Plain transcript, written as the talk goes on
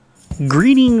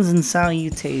Greetings and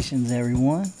salutations,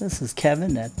 everyone. This is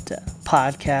Kevin at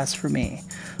Podcast for Me.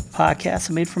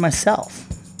 Podcasts I made for myself,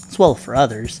 as well as for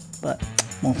others, but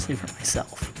mostly for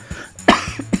myself.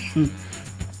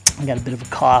 I got a bit of a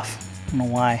cough. I don't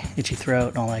know why. Itchy throat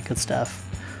and all that good stuff.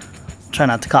 Try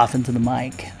not to cough into the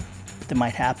mic, but that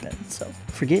might happen, so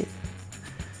forgive.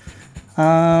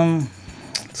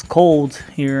 It's cold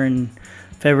here in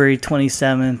February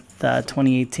 27th,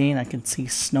 2018. I can see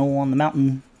snow on the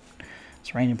mountain.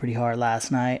 It's raining pretty hard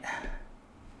last night.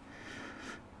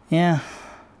 Yeah,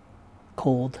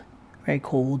 cold, very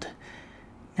cold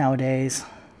nowadays.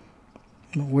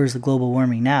 Where's the global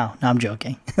warming now? No, I'm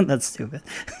joking. That's stupid.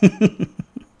 I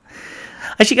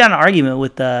actually got in an argument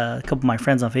with a couple of my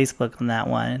friends on Facebook on that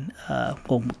one. A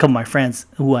couple of my friends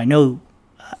who I know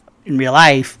in real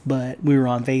life, but we were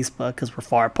on Facebook because we're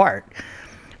far apart.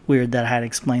 Weird that I had to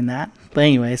explain that. But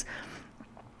anyways,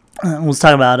 we'll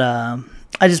talk about...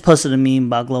 I just posted a meme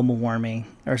about global warming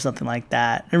or something like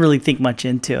that. I didn't really think much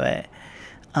into it.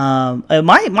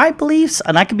 My beliefs,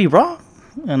 and I could be wrong,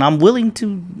 and I'm willing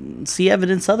to see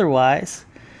evidence otherwise,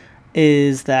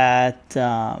 is that,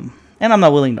 and I'm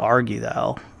not willing to argue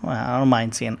though. Well, I don't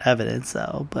mind seeing evidence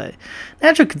though, but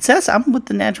natural consensus, I'm with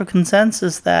the natural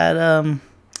consensus that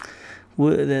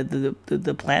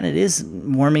the planet is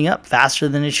warming up faster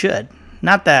than it should.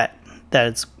 Not that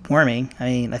it's warming. I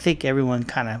mean, I think everyone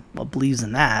kind of believes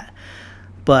in that.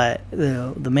 But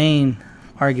the main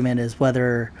argument is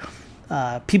whether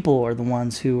people are the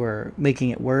ones who are making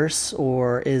it worse,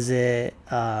 or is it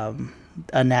a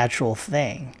natural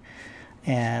thing?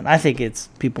 And I think it's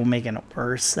people making it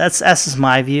worse. That's just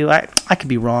my view. I could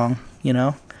be wrong, you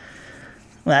know.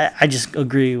 I just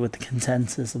agree with the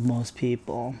consensus of most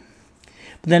people.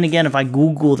 But then again, if I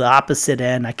Google the opposite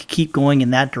end, I could keep going in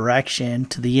that direction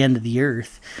to the end of the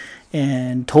earth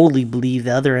and totally believe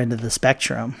the other end of the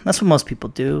spectrum. That's what most people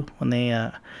do when they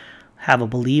have a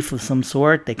belief of some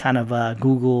sort. They kind of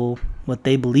Google what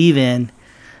they believe in,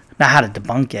 not how to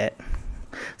debunk it.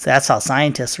 So that's how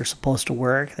scientists are supposed to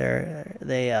work.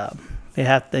 They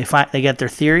get their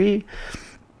theory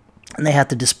and they have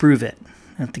to disprove it.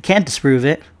 And if they can't disprove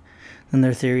it, then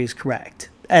their theory is correct.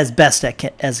 As best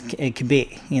as it can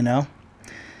be, you know?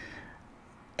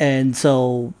 And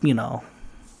so, you know,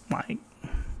 like,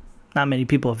 not many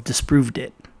people have disproved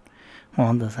it.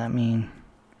 Well, does that mean?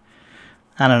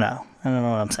 I don't know. I don't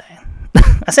know what I'm saying.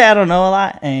 I say I don't know a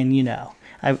lot, and, you know,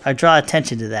 I draw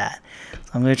attention to that.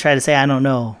 So I'm going to try to say I don't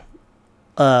know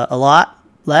a lot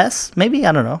less. Maybe,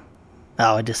 I don't know.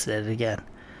 Oh, I just said it again.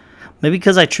 Maybe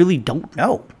because I truly don't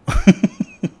know.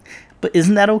 But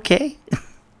isn't that okay?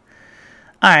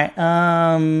 All right,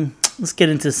 let's get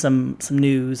into some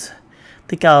news. I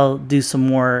think I'll do some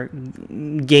more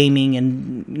gaming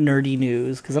and nerdy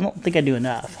news because I don't think I do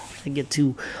enough. I get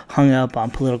too hung up on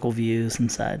political views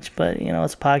and such. But, you know,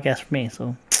 it's a podcast for me,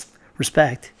 so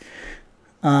respect.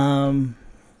 So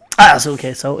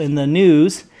in the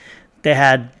news, they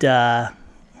had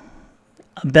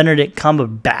Benedict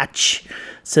Cumberbatch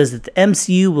says that the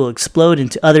MCU will explode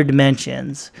into other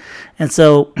dimensions. And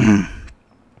so...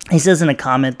 he says in a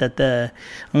comment that I'm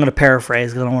going to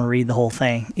paraphrase because I don't want to read the whole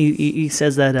thing. He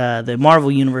says that the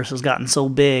Marvel Universe has gotten so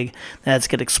big that it's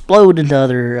going to explode into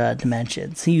other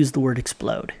dimensions. He used the word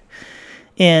explode.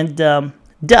 And, duh.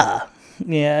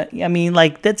 Yeah, I mean,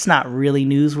 like, that's not really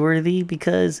newsworthy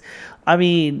because, I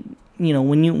mean, you know,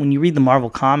 when you read the Marvel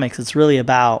comics, it's really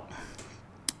about...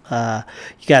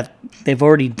 they've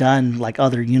already done, like,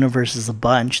 other universes a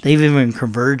bunch. They've even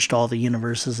converged all the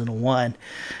universes into one.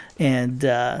 And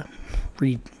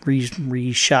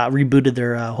rebooted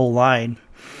their whole line.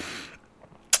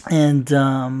 And,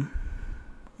 I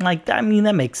mean,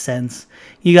 that makes sense.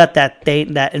 You got that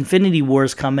Infinity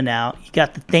War's coming out. You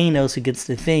got the Thanos who gets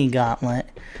the Infinity Gauntlet.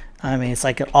 I mean, it's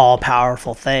like an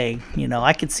all-powerful thing. You know,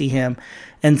 I could see him.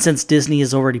 And since Disney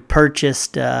has already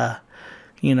purchased,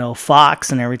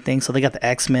 Fox and everything, so they got the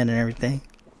X-Men and everything.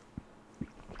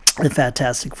 The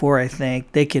Fantastic Four, I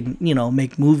think. They can,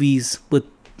 make movies with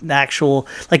actual,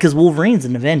 like, because Wolverine's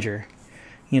an Avenger,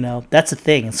 that's a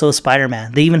thing, and so is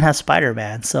Spider-Man. They even have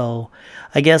Spider-Man, so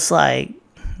I guess, like,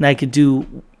 I could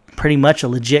do pretty much a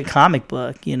legit comic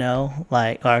book,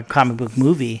 like, or a comic book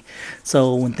movie.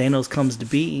 So when Thanos comes to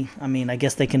be, I mean, I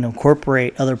guess they can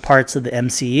incorporate other parts of the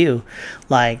MCU,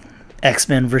 like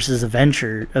X-Men versus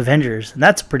Avengers, and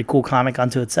that's a pretty cool comic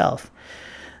unto itself.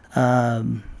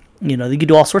 They could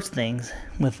do all sorts of things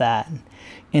with that.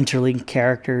 Interlinked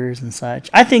characters and such.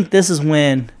 I think this is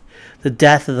when the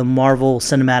death of the Marvel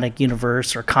Cinematic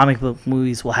Universe or comic book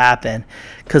movies will happen,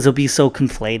 because it'll be so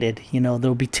conflated.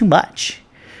 There'll be too much.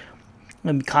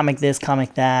 Maybe comic this,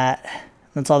 comic that.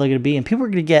 That's all they're going to be. And people are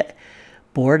going to get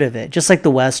bored of it. Just like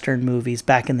the Western movies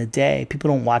back in the day. People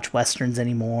don't watch Westerns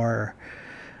anymore.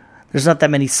 There's not that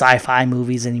many sci-fi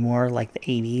movies anymore like the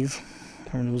 80s.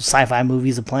 I mean, there was sci-fi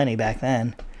movies aplenty back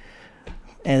then.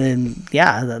 And then,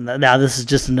 yeah, now this is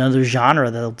just another genre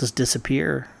that'll just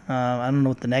disappear. I don't know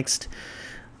what the next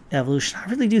evolution. I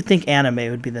really do think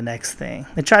anime would be the next thing.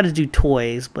 They try to do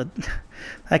toys, but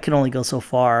that can only go so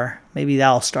far. Maybe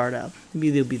that'll start up.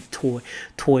 Maybe there'll be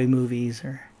toy movies,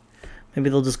 or maybe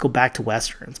they'll just go back to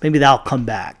westerns. Maybe that'll come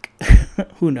back.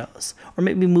 Who knows? Or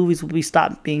maybe movies will be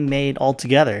stopped being made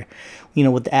altogether. You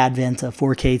know, with the advent of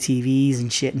 4K TVs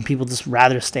and shit, and people just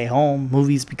rather stay home.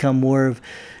 Movies become more of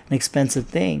an expensive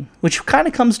thing, which kind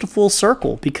of comes to full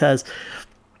circle, because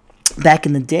back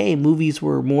in the day, movies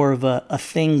were more of a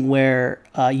thing where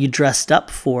you dressed up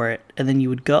for it, and then you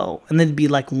would go, and then it'd be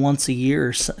like once a year,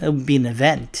 or so, it would be an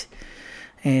event,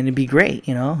 and it'd be great,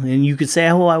 you know, and you could say,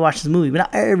 oh, I watched the movie, but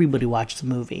not everybody watches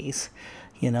movies,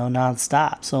 you know,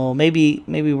 nonstop. So maybe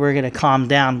we're gonna calm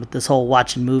down with this whole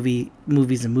watching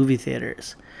movies in movie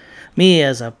theaters. Me,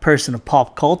 as a person of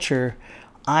pop culture,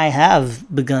 I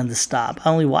have begun to stop.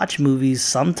 I only watch movies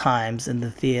sometimes in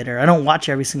the theater. I don't watch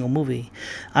every single movie.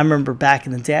 I remember back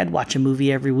in the day, I'd watch a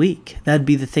movie every week. That'd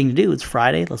be the thing to do. It's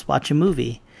Friday, let's watch a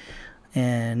movie.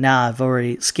 And now I've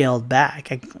already scaled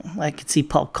back. I could see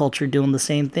pop culture doing the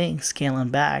same thing, scaling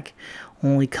back,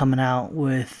 only coming out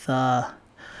with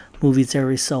movies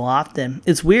every so often.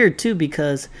 It's weird too,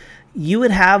 because you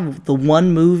would have the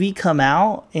one movie come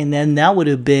out, and then that would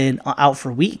have been out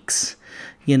for weeks.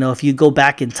 You know, if you go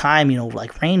back in time, you know,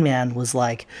 like Rain Man was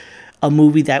like a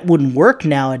movie that wouldn't work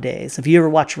nowadays. If you ever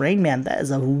watch Rain Man, that is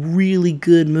a really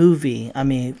good movie. I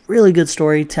mean, really good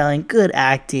storytelling, good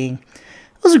acting.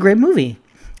 It was a great movie.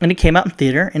 And it came out in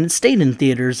theater, and it stayed in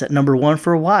theaters at number one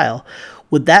for a while.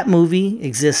 Would that movie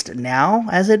exist now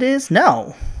as it is?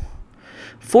 No.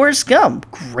 Forrest Gump,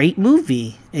 great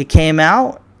movie. It came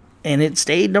out, and it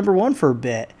stayed number one for a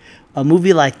bit. A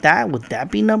movie like that, would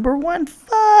that be number one?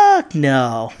 Fuck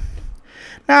no.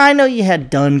 Now, I know you had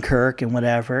Dunkirk and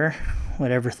whatever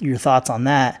your thoughts on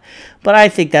that, but I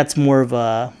think that's more of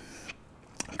a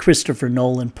Christopher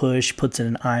Nolan push, puts it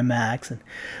in IMAX, and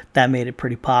that made it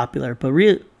pretty popular. But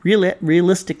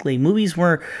realistically, movies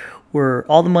were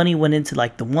all the money went into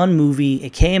like the one movie.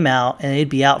 It came out, and it'd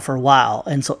be out for a while,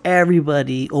 and so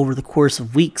everybody over the course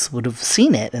of weeks would have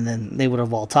seen it, and then they would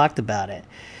have all talked about it.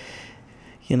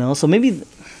 You know, so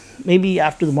maybe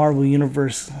after the Marvel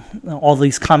Universe, all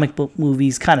these comic book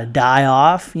movies kind of die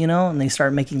off, you know, and they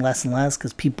start making less and less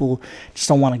because people just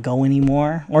don't want to go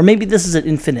anymore. Or maybe this is an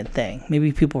infinite thing.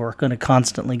 Maybe people are going to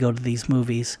constantly go to these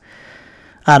movies.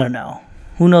 I don't know.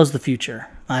 Who knows the future?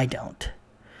 I don't.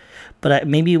 But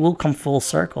maybe it will come full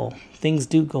circle. Things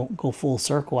do go full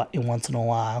circle once in a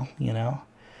while, you know.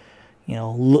 You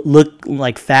know, look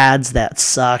like fads that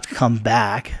sucked come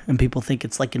back, and people think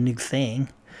it's like a new thing.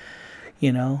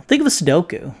 You know, think of a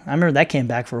Sudoku. I remember that came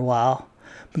back for a while,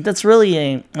 but that's really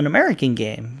an American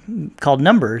game called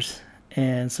Numbers,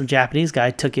 and some Japanese guy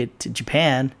took it to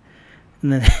Japan,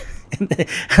 and then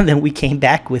and then we came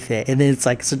back with it, and then it's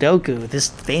like Sudoku, this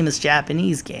famous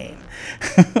Japanese game.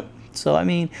 So I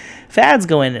mean, fads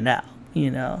go in and out,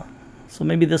 you know. So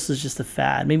maybe this is just a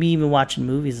fad. Maybe even watching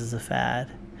movies is a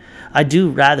fad. I do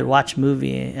rather watch a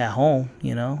movie at home,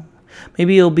 you know.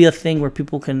 Maybe it'll be a thing where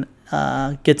people can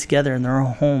get together in their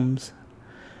own homes,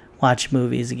 watch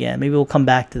movies again. Maybe we'll come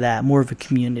back to that, more of a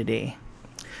community.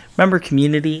 Remember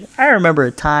Community? I remember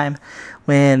a time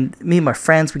when me and my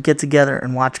friends would get together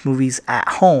and watch movies at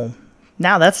home.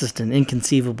 Now that's just an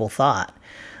inconceivable thought.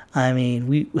 I mean,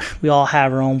 we all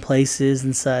have our own places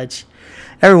and such.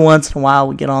 Every once in a while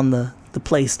we get on the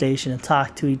PlayStation and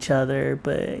talk to each other,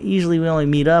 but usually we only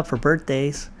meet up for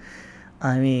birthdays.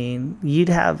 I mean, you'd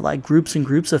have like groups and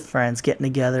groups of friends getting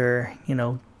together, you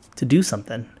know, to do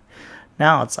something.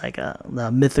 Now it's like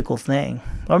a mythical thing.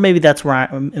 Or maybe that's where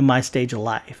I'm in my stage of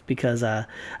life, because I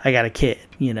got a kid,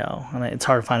 you know, and it's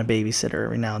hard to find a babysitter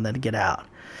every now and then to get out,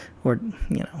 or,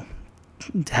 you know,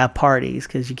 to have parties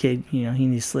because your kid, you know, he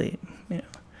needs sleep. You know,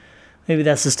 maybe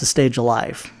that's just a stage of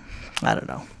life. I don't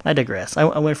know. I digress.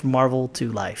 I went from Marvel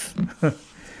to life.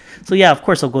 So yeah, of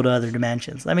course I'll go to other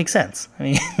dimensions. That makes sense. I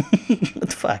mean, what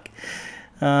the fuck?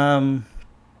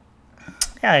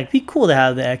 Yeah, it'd be cool to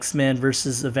have the X-Men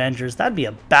versus Avengers. That'd be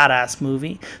a badass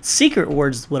movie. Secret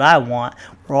Wars is what I want,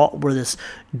 where this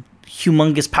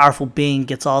humongous, powerful being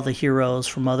gets all the heroes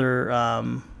from other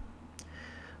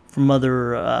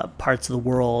parts of the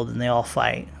world, and they all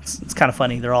fight. It's kind of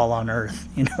funny. They're all on Earth,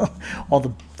 you know. All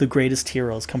the greatest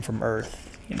heroes come from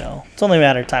Earth, you know. It's only a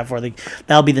matter of time before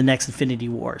that'll be the next Infinity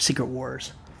War, Secret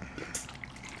Wars.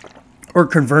 Or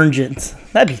Convergence.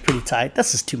 That'd be pretty tight.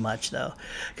 That's just too much though.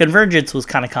 Convergence was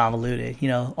kind of convoluted.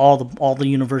 All the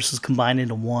universes combined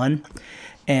into one,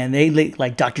 and they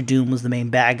like Doctor Doom was the main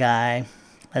bad guy,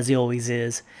 as he always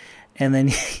is, and then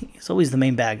he's always the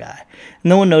main bad guy.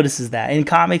 No one notices that in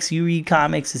comics. You read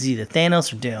comics, it's either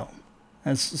Thanos or Doom.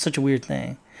 That's such a weird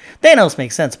thing. Thanos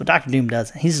makes sense, but Doctor Doom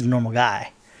doesn't. He's just a normal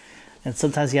guy, and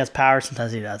sometimes he has power,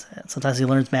 sometimes he doesn't. Sometimes he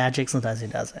learns magic, sometimes he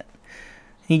doesn't.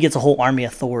 He gets a whole army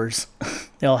of Thors.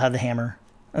 They all have the hammer.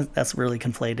 That's really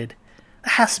conflated. That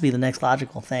has to be the next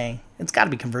logical thing. It's got to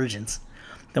be Convergence.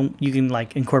 Then you can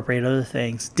like incorporate other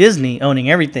things. Disney owning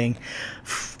everything,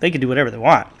 they can do whatever they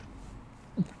want.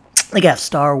 They can have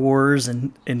Star Wars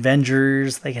and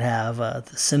Avengers. They can have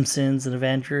The Simpsons and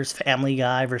Avengers. Family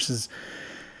Guy versus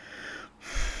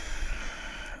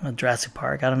Jurassic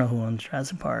Park. I don't know who owns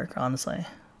Jurassic Park, honestly.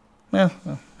 Well,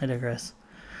 I digress.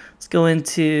 Let's go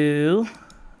into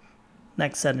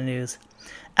next set of news.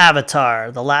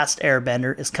 Avatar, The Last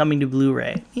Airbender is coming to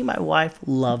Blu-ray. Me and my wife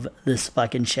love this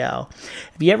fucking show.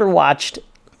 Have you ever watched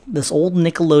this old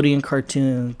Nickelodeon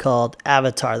cartoon called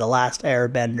Avatar, The Last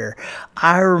Airbender?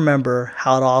 I remember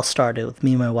how it all started with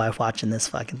me and my wife watching this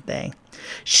fucking thing.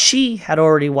 She had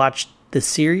already watched the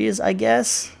series, I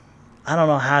guess. I don't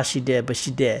know how she did, but she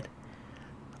did.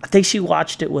 I think she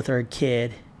watched it with her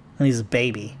kid when he was a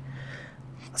baby.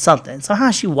 Something. Somehow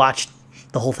she watched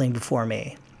the whole thing before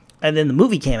me. And then the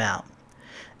movie came out.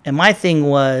 And my thing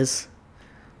was,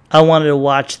 I wanted to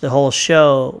watch the whole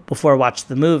show before I watched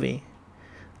the movie.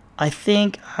 I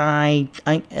think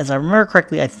as I remember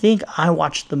correctly, I think I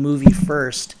watched the movie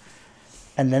first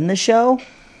and then the show.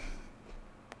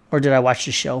 Or did I watch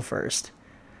the show first?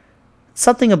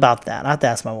 Something about that. I have to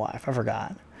ask my wife. I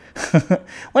forgot. Well,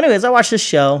 anyways, I watched this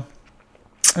show.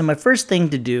 And my first thing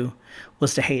to do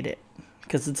was to hate it.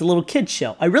 Because it's a little kid's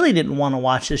show. I really didn't want to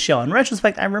watch this show. In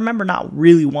retrospect, I remember not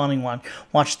really wanting to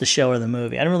watch the show or the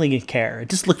movie. I didn't really care. It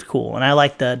just looked cool. And I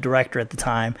liked the director at the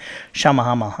time,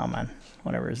 Shyamalan,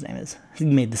 whatever his name is. He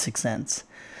made The Sixth Sense.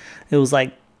 It was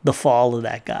like the fall of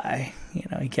that guy.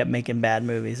 He kept making bad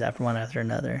movies after one after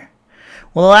another.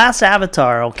 Well, The Last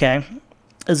Avatar, okay,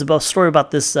 is about a story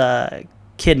about this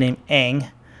kid named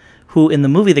Aang, who in the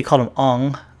movie they called him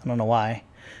Ong. I don't know why.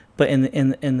 But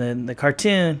in the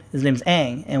cartoon, his name's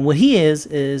Aang, and what he is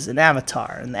an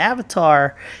avatar. And the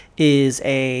avatar is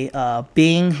a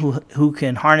being who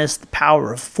can harness the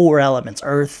power of 4 elements: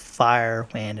 earth, fire,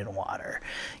 wind, and water.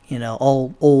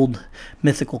 Old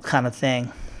mythical kind of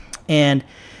thing. And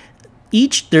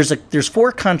there's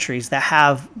 4 countries that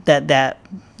have that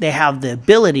they have the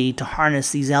ability to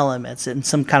harness these elements in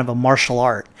some kind of a martial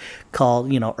art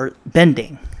called earth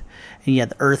bending. And you got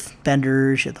the earth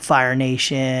benders, you have the fire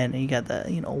nation, and you got the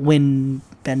wind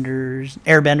benders,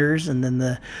 air benders, and then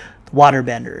the water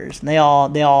benders. And they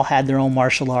all had their own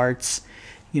martial arts,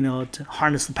 to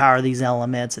harness the power of these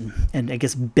elements and I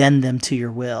guess bend them to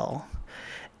your will.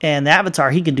 And the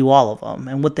avatar, he can do all of them.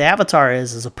 And what the avatar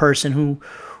is a person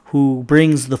who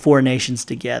brings the 4 nations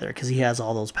together because he has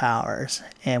all those powers.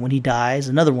 And when he dies,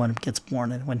 another one gets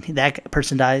born. And when that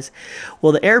person dies,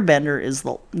 well, the airbender is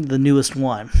the newest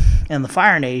one. And the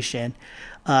fire nation,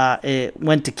 it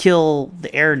went to kill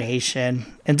the air nation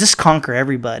and just conquer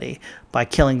everybody by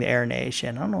killing the air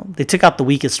nation. I don't know. They took out the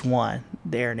weakest one,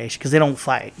 the air nation, because they don't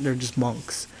fight. They're just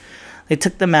monks. They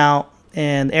took them out.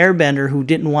 And Airbender, who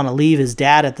didn't want to leave his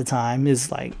dad at the time,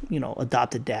 his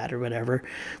adopted dad or whatever,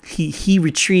 he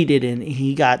retreated and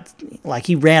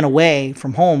he ran away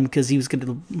from home because he was going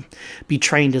to be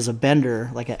trained as a bender,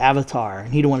 like an avatar.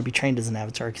 And he didn't want to be trained as an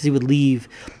avatar because he would leave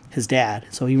his dad.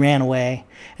 So he ran away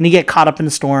and he get caught up in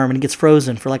a storm and he gets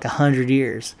frozen for 100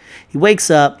 years. He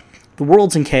wakes up, the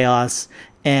world's in chaos,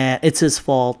 and it's his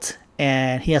fault.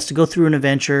 And he has to go through an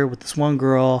adventure with this one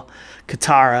girl,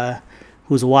 Katara,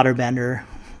 who's a waterbender,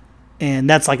 and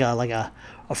that's like a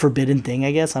forbidden thing,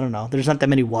 I guess. I don't know. There's not that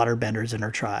many waterbenders in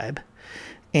her tribe.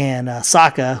 And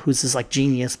Sokka, who's this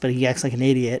genius, but he acts like an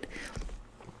idiot.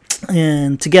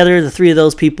 And together, the 3 of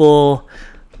those people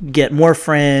get more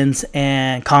friends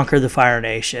and conquer the Fire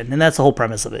Nation, and that's the whole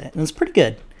premise of it. And it's pretty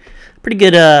good, pretty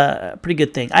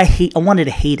good thing. I wanted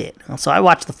to hate it, so I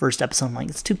watched the first episode. I'm like,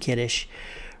 it's too kiddish,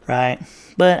 right?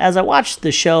 But as I watched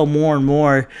the show more and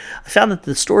more, I found that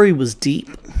the story was deep.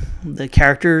 The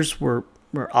characters were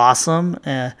awesome.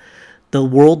 The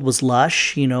world was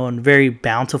lush, and very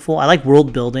bountiful. I like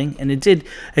world building, and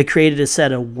it created a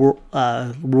set of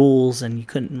rules, and you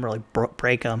couldn't really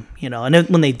break them, And then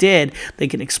when they did, they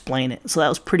could explain it. So that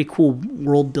was pretty cool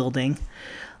world building.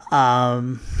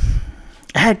 I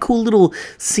had cool little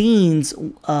scenes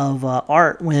of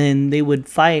art when they would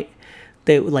fight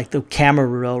they like the camera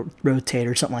rotate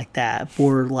or something like that,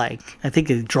 or like I think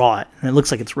they draw it and it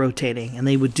looks like it's rotating, and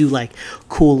they would do like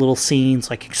cool little scenes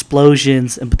like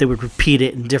explosions, but they would repeat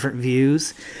it in different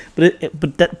views.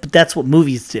 But that's what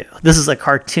movies do. This is a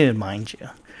cartoon, mind you,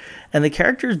 and the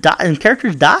characters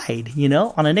died, you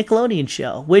know, on a Nickelodeon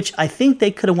show, which I think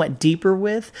they could have went deeper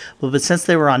with, but since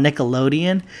they were on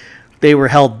Nickelodeon, they were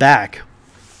held back,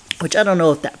 which I don't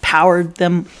know if that powered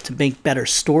them to make better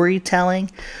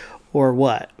storytelling or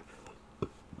what.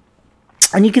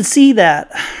 And you can see that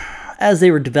as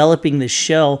they were developing this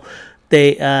show,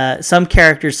 they some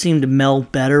characters seemed to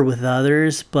meld better with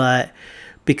others, but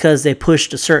because they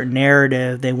pushed a certain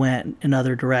narrative, they went in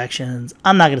other directions.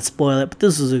 I'm not going to spoil it, but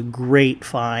this was a great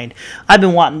find. I've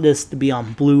been wanting this to be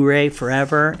on Blu-ray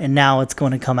forever, and now it's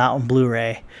going to come out on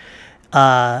Blu-ray.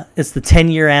 It's the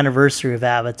 10-year anniversary of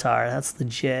Avatar. That's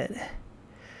legit.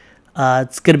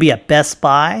 It's going to be at Best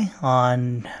Buy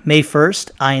on May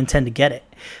 1st. I intend to get it.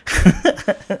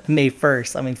 May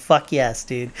 1st. I mean, fuck yes,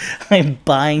 dude. I'm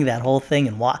buying that whole thing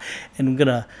and I'm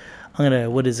gonna,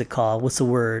 what is it called? What's the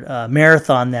word?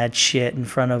 Marathon that shit in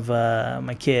front of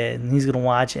my kid, and he's gonna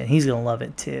watch it and he's gonna love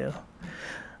it too.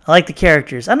 I like the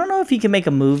characters. I don't know if you can make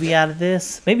a movie out of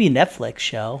this. Maybe a Netflix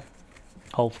show.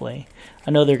 Hopefully.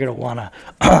 I know they're going to want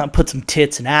to put some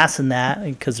tits and ass in that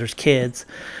because there's kids,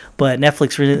 but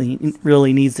Netflix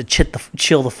really needs to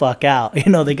chill the fuck out.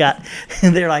 You know,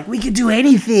 they're like, we could do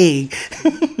anything.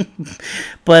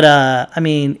 But I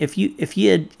mean, if you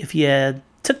had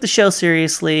took the show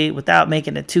seriously without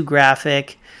making it too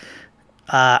graphic,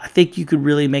 I think you could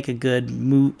really make a good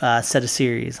set of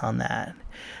series on that.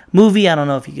 Movie, I don't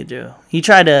know if you could do.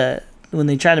 When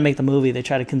they tried to make the movie, they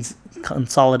tried to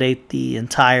consolidate the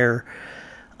entire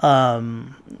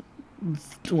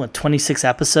 26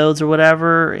 episodes or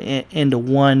whatever into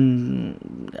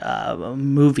one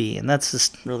movie, and that's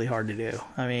just really hard to do.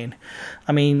 I mean,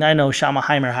 I know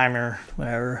Schottenheimer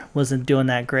whatever wasn't doing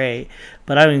that great,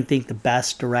 but I don't even think the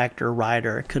best director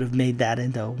writer could have made that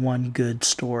into one good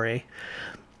story.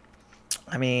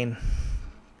 I mean,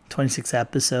 26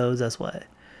 episodes, that's what?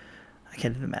 I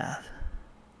can't do the math.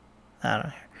 I don't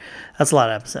know. That's a lot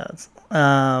of episodes.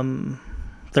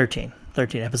 13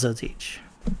 episodes each.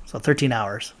 So 13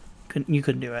 hours. You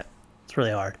couldn't do it. It's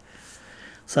really hard.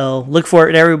 So look for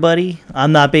it, everybody.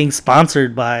 I'm not being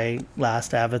sponsored by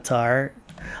Last Avatar.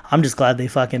 I'm just glad they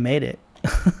fucking made it.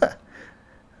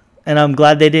 And I'm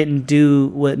glad they didn't do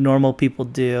what normal people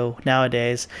do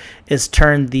nowadays, is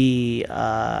turn the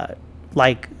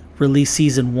release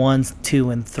season 1,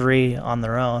 2, and 3 on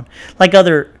their own.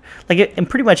 In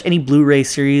pretty much any Blu-ray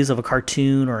series of a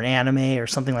cartoon or an anime or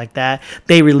something like that,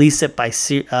 they release it by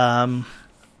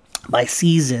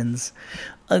seasons.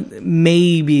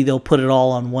 Maybe they'll put it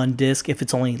all on one disc if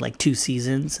it's only like 2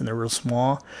 seasons and they're real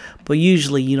small. But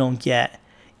usually you don't get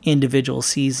individual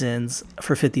seasons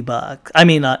for $50. I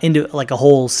mean, into like a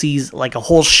whole season, like a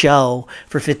whole show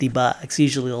for $50.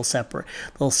 Usually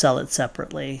they'll sell it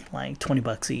separately, like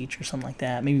 $20 each or something like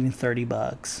that. Maybe even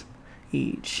 $30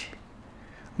 each.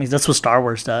 I mean, that's what Star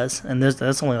Wars does, and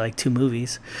that's only like 2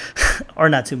 movies, or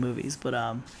not 2 movies, but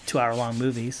 2-hour-long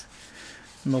movies.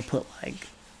 And they'll put like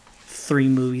 3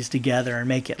 movies together and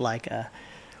make it like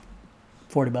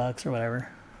 $40 or whatever.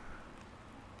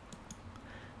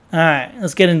 All right,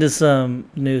 let's get into some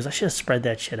news. I should have spread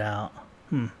that shit out.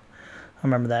 I'll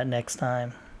remember that next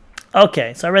time.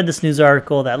 Okay, so I read this news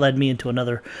article that led me into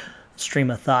another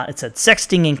stream of thought. It said,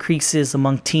 sexting increases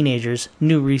among teenagers,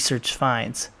 new research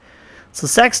finds. So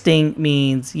sexting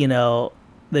means,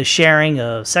 the sharing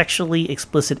of sexually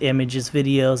explicit images,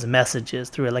 videos, and messages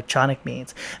through electronic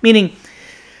means. Meaning,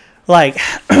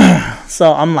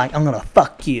 so I'm like, I'm going to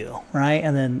fuck you, right?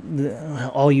 And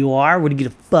then, you are? What are you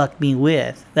going to fuck me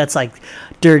with? That's like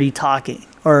dirty talking.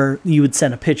 Or you would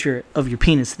send a picture of your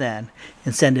penis then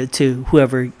and send it to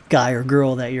whoever guy or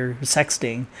girl that you're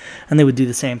sexting, and they would do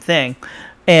the same thing.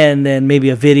 And then maybe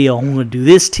a video, I'm going to do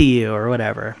this to you or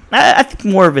whatever. I think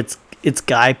more of it's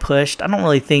guy pushed. I don't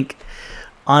really think,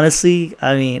 honestly,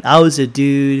 I was a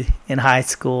dude in high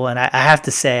school, and I have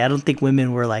to say, I don't think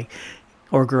women were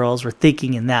or girls were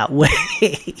thinking in that way.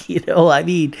 I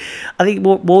think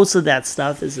most of that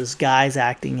stuff is just guys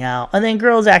acting out, and then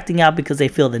girls acting out because they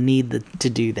feel the need to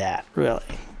do that, really.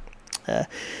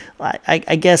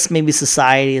 I guess maybe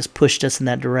society has pushed us in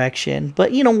that direction,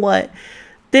 but you know what?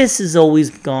 This has always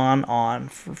gone on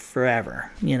for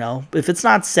forever, If it's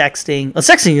not sexting,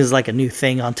 sexting is like a new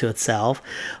thing unto itself,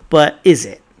 but is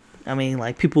it?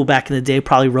 People back in the day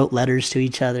probably wrote letters to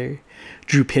each other,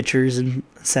 drew pictures and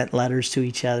sent letters to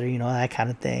each other, that kind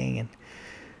of thing. And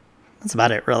That's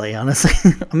about it, really, honestly.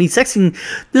 I mean, sexting,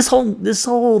 this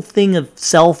whole thing of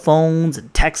cell phones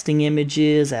and texting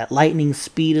images at lightning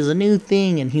speed is a new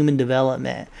thing in human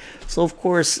development. So, of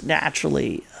course,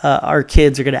 naturally, our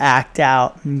kids are going to act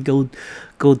out and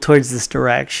go towards this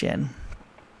direction.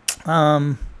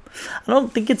 I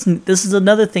don't think it's. This is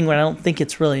another thing where I don't think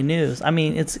it's really news. I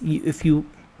mean, it's if you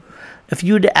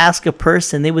were to ask a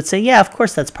person, they would say, "Yeah, of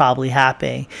course, that's probably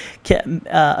happening."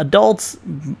 Adults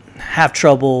have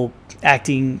trouble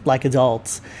acting like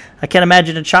adults. I can't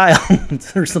imagine a child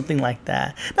or something like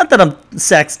that. Not that I'm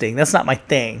sexting. That's not my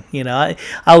thing. I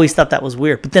always thought that was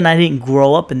weird. But then I didn't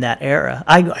grow up in that era.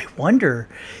 I wonder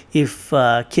if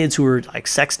kids who were like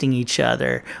sexting each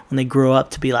other when they grow up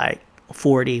to be like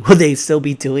 40, would they still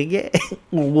be doing it?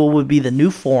 What would be the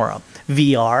new forum?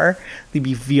 VR? They'd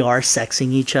be VR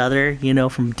sexing each other,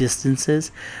 from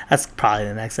distances. That's probably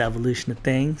the next evolution of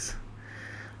things.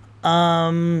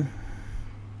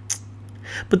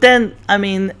 But then, I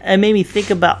mean, it made me think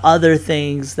about other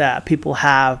things that people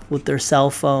have with their cell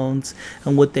phones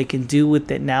and what they can do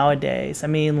with it nowadays. I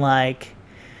mean, like,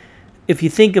 if you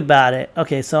think about it,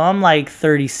 okay, so I'm like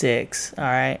 36, all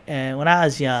right? And when I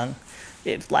was young,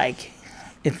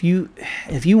 if you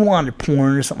wanted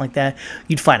porn or something like that,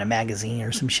 you'd find a magazine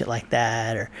or some shit like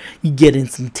that, or you get in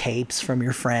some tapes from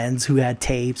your friends who had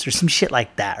tapes or some shit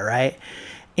like that, right?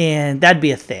 And that'd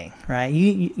be a thing, right?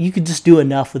 You could just do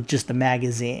enough with just a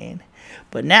magazine.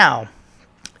 But now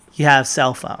you have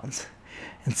cell phones.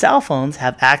 And cell phones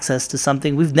have access to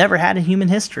something we've never had in human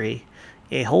history.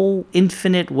 A whole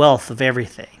infinite wealth of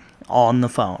everything on the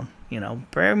phone.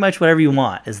 Pretty much whatever you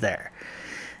want is there.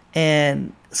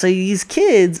 And so these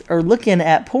kids are looking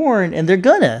at porn, and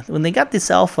when they got these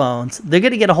cell phones, they're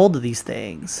gonna get a hold of these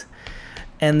things.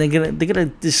 And they're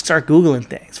gonna just start Googling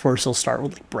things. First, they'll start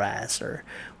with like breasts or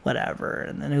whatever,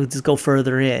 and then it'll just go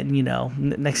further in.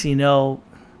 Next thing you know,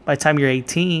 by the time you're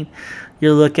 18,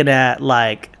 you're looking at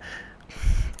like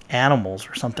animals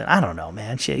or something. I don't know,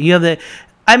 man. Shit, you have the.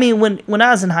 I mean, when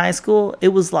I was in high school, it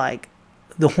was like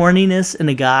the horniness in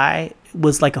a guy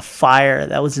was like a fire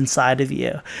that was inside of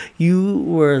you. You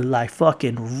were like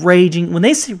fucking raging. When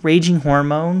they say raging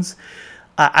hormones,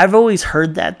 I've always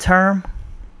heard that term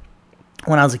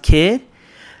when I was a kid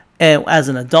and as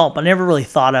an adult, but I never really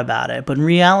thought about it. But in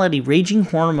reality, raging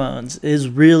hormones is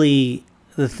really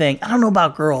the thing. I don't know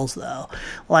about girls though.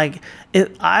 Like,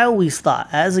 I always thought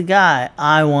as a guy,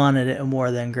 I wanted it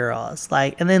more than girls.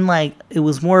 And then it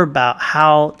was more about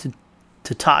how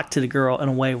to talk to the girl in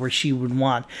a way where she would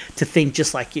want to think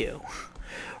just like you.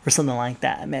 Or something like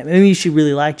that. Man, maybe she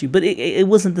really liked you, but it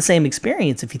wasn't the same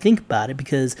experience if you think about it,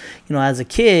 because as a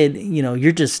kid,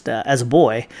 you're just as a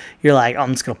boy, you're like, oh,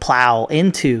 I'm just gonna plow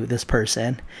into this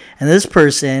person, and this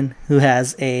person who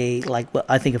has I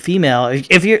think a female,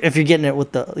 if you're getting it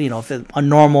with the if a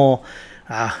normal,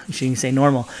 you shouldn't say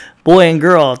normal, boy and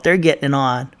girl, if they're getting it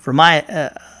on, from my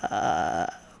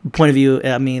point of view,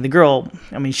 I mean, the girl,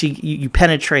 you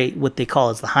penetrate what they call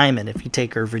as the hymen if you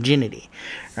take her virginity,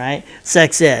 right?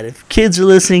 Sex ed. If kids are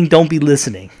listening, don't be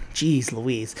listening. Jeez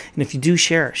Louise. And if you do,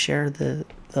 share the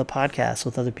podcast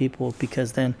with other people,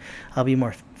 because then I'll be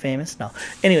more famous. No.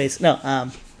 Anyways, no.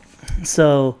 I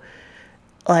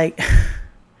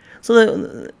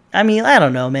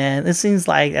don't know, man. It seems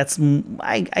like that's,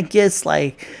 I guess,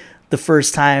 like, the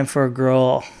first time for a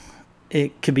girl,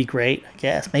 it could be great, I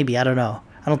guess. Maybe, I don't know.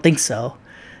 I don't think so.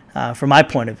 From my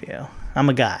point of view, I'm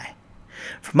a guy.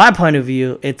 From my point of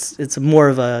view, it's more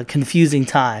of a confusing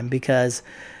time, because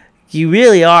you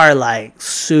really are like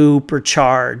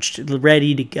supercharged,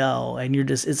 ready to go, and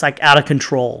it's like out of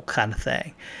control kind of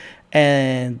thing.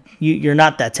 And you're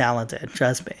not that talented,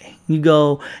 trust me. You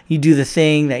do the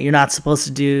thing that you're not supposed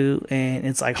to do, and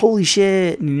it's like, holy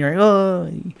shit, and you're like, oh,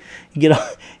 you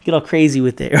get all crazy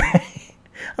with it, right?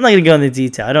 I'm not gonna go into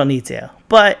detail. I don't need to,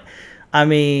 but I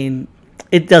mean,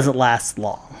 it doesn't last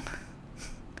long.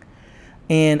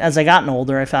 And as I gotten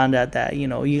older, I found out that,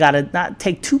 you gotta not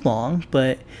take too long,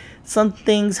 but some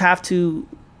things have to,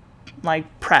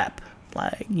 like, prep.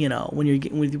 Like, when you're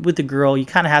getting with the girl, you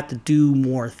kind of have to do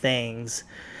more things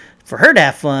for her to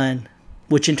have fun,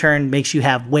 which in turn makes you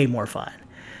have way more fun.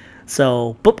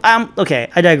 So, but okay,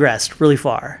 I digressed really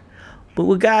far. But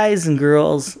with guys and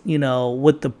girls,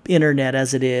 with the internet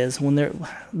as it is,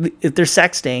 if they're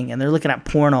sexting and they're looking at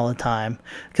porn all the time,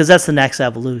 because that's the next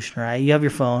evolution, right? You have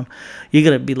your phone, you're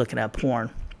going to be looking at porn.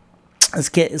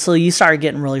 So you start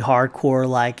getting really hardcore,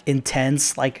 like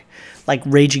intense, like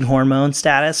raging hormone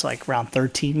status, like around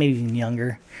 13, maybe even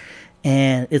younger.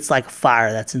 And it's like a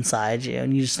fire that's inside you,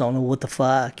 and you just don't know what the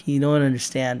fuck. You don't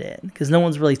understand it, because no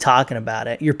one's really talking about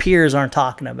it. Your peers aren't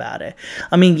talking about it.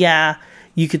 I mean, yeah,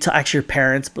 You could ask your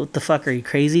parents, but what the fuck, are you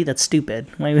crazy? That's stupid.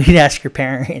 Why would you ask your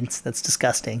parents? That's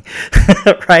disgusting.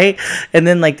 Right? And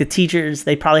then like the teachers,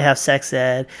 they probably have sex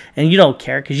ed and you don't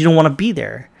care because you don't want to be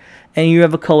there. And you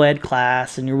have a co-ed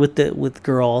class and you're with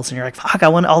girls and you're like, fuck,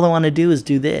 all I want to do is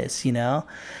do this, you know?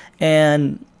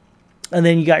 And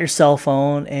then you got your cell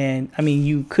phone and I mean,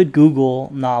 you could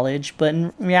Google knowledge, but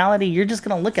in reality, you're just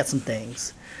going to look at some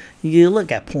things. You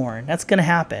look at porn. That's going to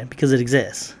happen because it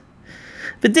exists.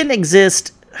 If it didn't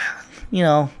exist, you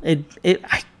know,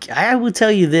 I would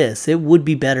tell you this, it would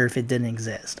be better if it didn't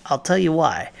exist. I'll tell you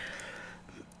why.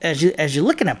 As you're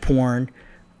looking at porn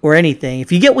or anything,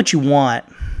 if you get what you want,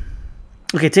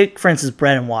 okay, take, for instance,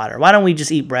 bread and water. Why don't we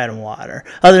just eat bread and water?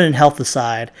 Other than health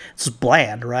aside, it's just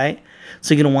bland, right?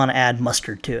 So you're going to want to add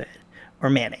mustard to it or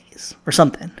mayonnaise or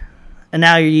something. And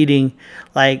now you're eating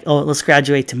like, oh, let's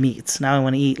graduate to meats. Now I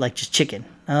want to eat like just chicken.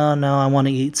 Oh, no, I want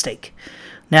to eat steak.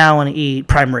 Now I want to eat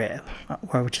prime rib,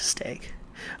 which is steak.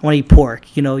 I want to eat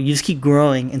pork. You know, you just keep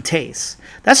growing in taste.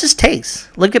 That's just taste.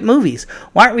 Look at movies.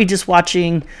 Why aren't we just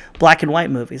watching black and white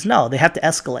movies? No, they have to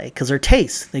escalate because they're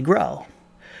tastes. They grow.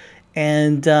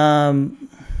 And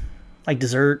like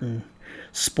dessert and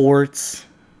sports.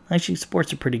 Actually,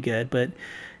 sports are pretty good, but,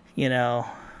 you know,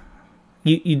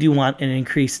 you do want an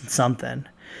increase in something.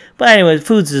 But anyway,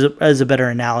 foods is a better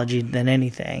analogy than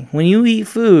anything. When you eat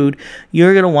food,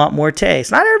 you're going to want more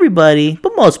taste. Not everybody,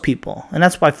 but most people. And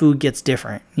that's why food gets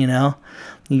different, you know?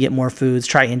 You get more foods.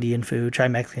 Try Indian food. Try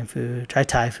Mexican food. Try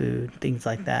Thai food. Things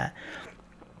like that.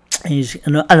 And you just,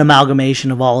 an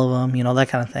amalgamation of all of them, you know, that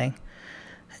kind of thing.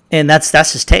 And that's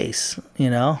just taste, you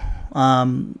know?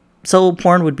 So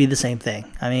porn would be the same thing.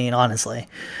 I mean, honestly,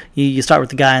 you start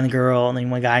with the guy and the girl, and then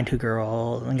one guy and two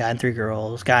girls, and guy and three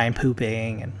girls, guy and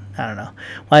pooping, and I don't know.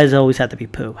 Why does it always have to be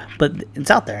poop? But it's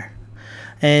out there.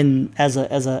 And as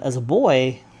a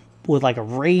boy with like a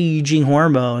raging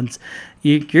hormones,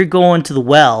 you're going to the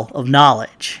well of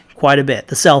knowledge quite a bit.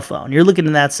 The cell phone. You're looking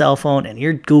at that cell phone and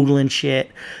you're Googling shit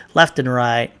left and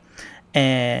right,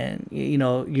 and you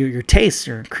know your tastes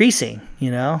are increasing.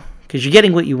 You know. Because you're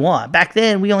getting what you want. Back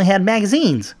then, we only had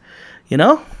magazines, you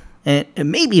know? And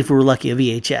maybe if we were lucky, a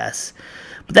VHS.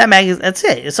 But that's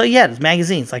it. So, yeah, it's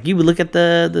magazines. Like, you would look at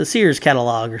the Sears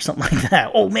catalog or something like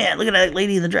that. Oh, man, look at that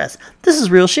lady in the dress. This is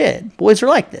real shit. Boys are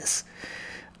like this.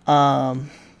 And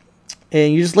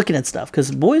you're just looking at stuff.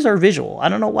 Because boys are visual. I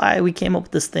don't know why we came up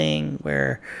with this thing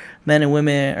where men and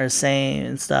women are the same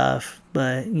and stuff.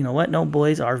 But, you know what? No,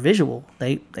 boys are visual.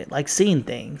 They like seeing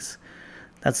things.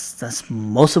 That's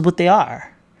most of what they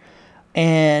are.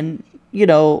 And, you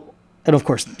know, and of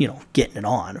course, you know, getting it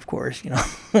on, of course, you know.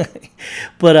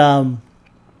 But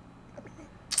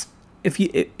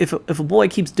if a boy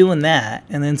keeps doing that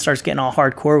and then starts getting all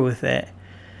hardcore with it,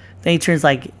 then he turns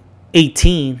like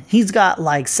 18. He's got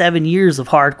like 7 years of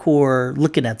hardcore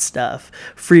looking at stuff,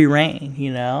 free reign,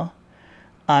 you know.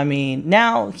 I mean,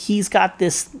 now he's got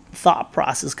this thought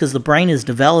process because the brain is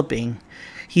developing.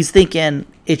 He's thinking,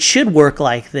 it should work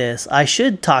like this. I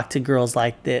should talk to girls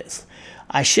like this.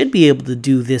 I should be able to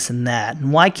do this and that.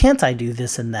 And why can't I do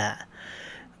this and that?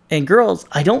 And girls,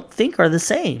 I don't think are the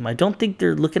same. I don't think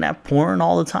they're looking at porn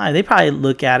all the time. They probably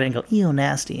look at it and go, ew,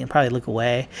 nasty, and probably look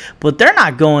away. But they're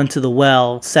not going to the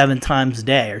well 7 times a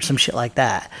day or some shit like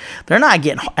that. They're not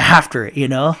getting after it, you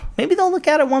know? Maybe they'll look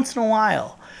at it once in a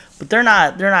while. But they're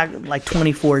not like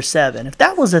 24/7. If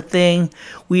that was a thing,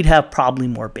 we'd have probably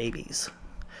more babies.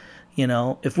 You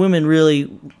know, if women really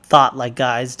thought like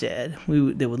guys did,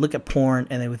 they would look at porn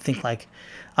and they would think like,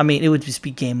 I mean, it would just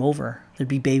be game over. There'd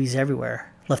be babies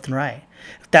everywhere, left and right.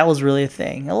 If that was really a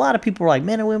thing. A lot of people were like,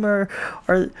 men and women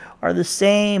are the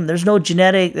same. There's no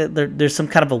genetic, there's some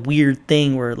kind of a weird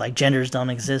thing where like genders don't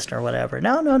exist or whatever.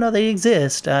 No, they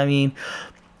exist. I mean,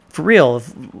 for real,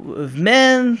 if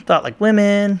men thought like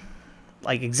women,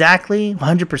 like exactly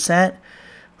 100%,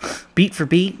 beat for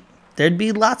beat, there'd be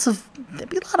a lot of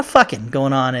fucking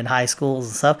going on in high schools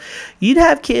and stuff. You'd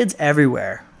have kids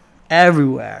everywhere,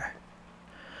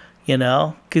 you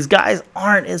know, because guys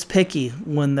aren't as picky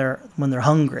when they're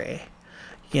hungry,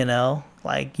 you know,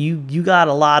 like you got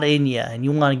a lot in you and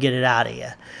you want to get it out of you,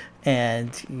 and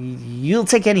you'll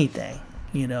take anything,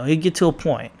 you know. You get to a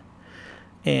point,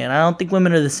 and I don't think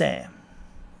women are the same.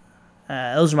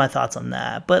 Those are my thoughts on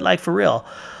that. But like for real,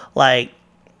 like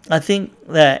I think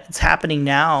that it's happening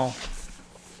now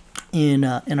in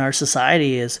our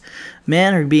society is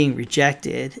men are being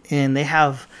rejected, and they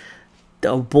have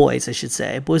boys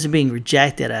are being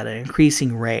rejected at an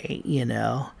increasing rate, you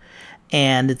know.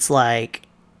 And it's like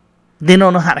they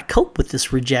don't know how to cope with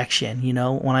this rejection.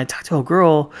 When I talk to a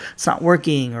girl, it's not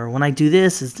working, or when I do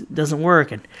this, it doesn't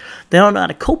work, and they don't know how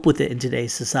to cope with it in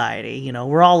today's society.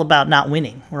 We're all about not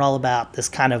winning. We're all about this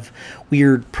kind of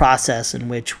weird process in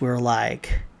which we're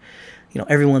like,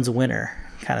 everyone's a winner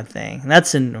kind of thing. And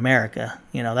that's in America.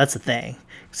 That's the thing.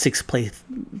 Sixth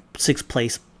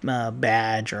place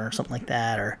badge or something like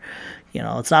that, or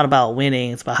it's not about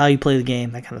winning. It's about how you play the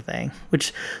game, that kind of thing.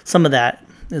 Which some of that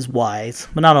is wise,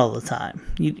 but not all the time.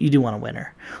 You do want a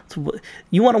winner. So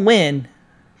you want to win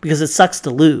because it sucks to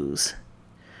lose.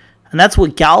 And that's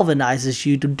what galvanizes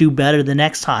you to do better the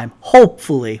next time.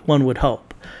 Hopefully, one would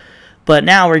hope. But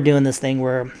now we're doing this thing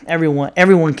where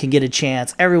everyone can get a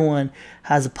chance. Everyone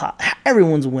has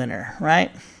everyone's a winner,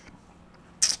 right?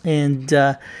 And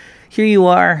here you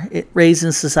are, raised in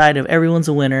a society of everyone's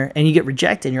a winner, and you get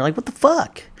rejected. And you're like, what the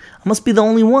fuck? I must be the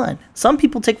only one. Some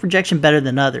people take rejection better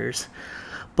than others.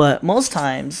 But most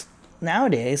times,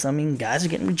 nowadays, guys are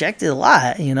getting rejected a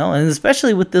lot, and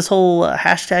especially with this whole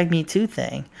hashtag Me Too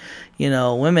thing.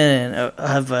 Women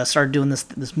have started doing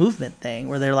this movement thing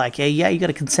where they're like, hey, yeah, you got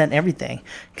to consent everything.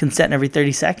 Consent every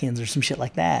 30 seconds or some shit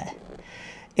like that.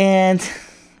 And,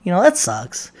 that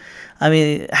sucks.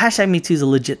 Hashtag Me Too is a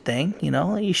legit thing,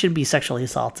 You shouldn't be sexually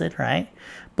assaulted, right?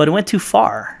 But it went too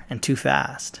far and too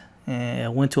fast. And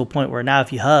it went to a point where now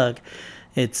if you hug,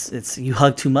 it's you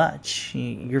hug too much.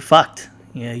 You're fucked.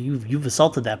 You've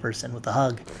assaulted that person with a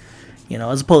hug.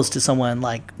 As opposed to someone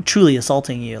like truly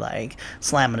assaulting you, like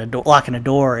slamming a door, locking a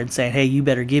door, and saying, "Hey, you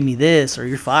better give me this, or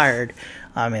you're fired."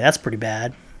 That's pretty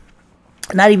bad.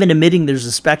 Not even admitting there's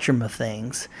a spectrum of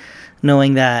things,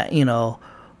 knowing that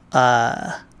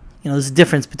there's a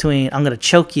difference between I'm gonna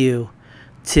choke you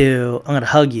to I'm gonna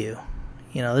hug you.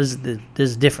 There's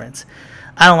a difference.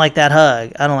 I don't like that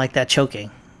hug. I don't like that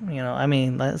choking.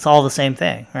 It's all the same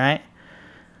thing, right?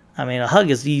 A hug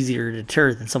is easier to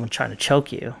deter than someone trying to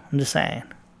choke you. I'm just saying.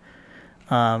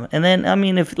 And then,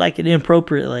 if you like it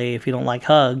inappropriately, if you don't like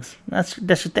hugs, that's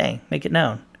your thing. Make it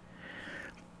known.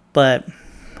 But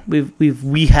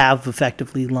we have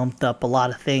effectively lumped up a lot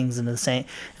of things in the same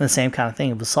kind of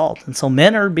thing of assault, and so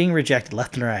men are being rejected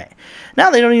left and right.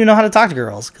 Now they don't even know how to talk to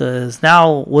girls, because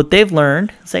now what they've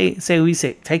learned, take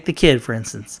the kid for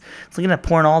instance, he's looking at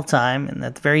porn all the time, and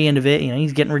at the very end of it,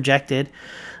 he's getting rejected.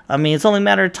 It's only a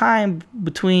matter of time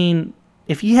between,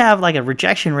 if you have like a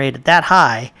rejection rate at that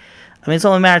high, it's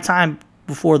only a matter of time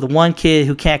before the one kid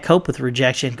who can't cope with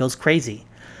rejection goes crazy.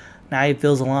 Now he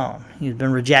feels alone. He's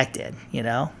been rejected,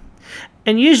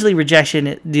 And usually rejection,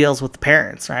 it deals with the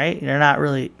parents, right? They're not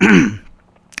really,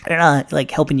 they're not like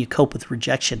helping you cope with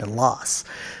rejection and loss.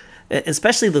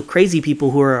 Especially the crazy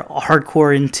people who are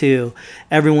hardcore into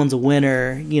everyone's a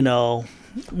winner,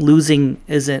 winning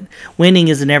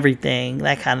isn't everything,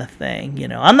 that kind of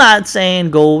thing. I'm not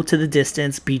saying go to the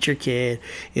distance, beat your kid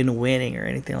in winning or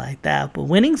anything like that, but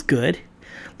winning's good.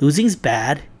 Losing's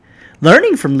bad.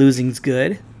 Learning from losing's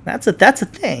good. That's a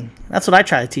thing. That's what I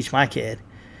try to teach my kid.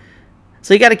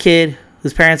 So you got a kid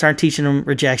whose parents aren't teaching him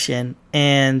rejection,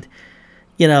 and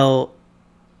he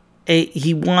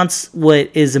wants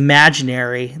what is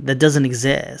imaginary that doesn't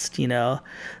exist.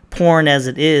 Porn as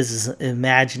it is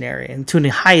imaginary, and to the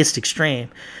highest extreme.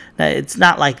 Now, it's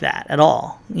not like that at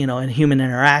all. In human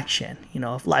interaction.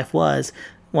 If life was,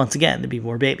 once again, there'd be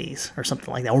more babies or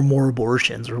something like that, or more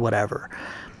abortions or whatever.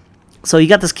 So you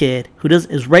got this kid who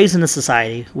is raised in a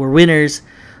society where winners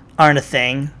aren't a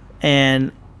thing,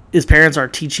 and his parents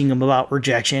aren't teaching him about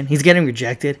rejection. He's getting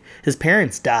rejected. His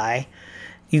parents die.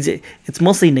 It's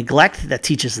mostly neglect that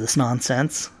teaches this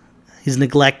nonsense. He's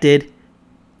neglected.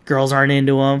 Girls aren't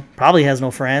into him. Probably has no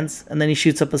friends. And then he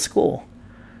shoots up a school.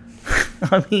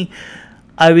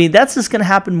 That's just going to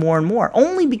happen more and more.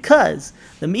 Only because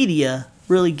the media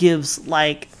really gives,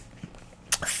 like,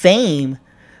 fame,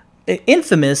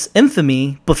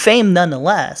 infamy, but fame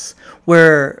nonetheless,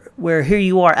 where here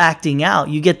you are acting out,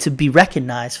 you get to be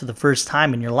recognized for the first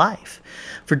time in your life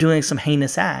for doing some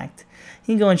heinous act.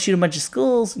 You can go and shoot a bunch of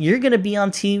schools, you're going to be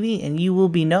on TV, and you will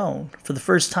be known for the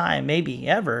first time, maybe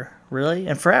ever, really,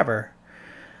 and forever.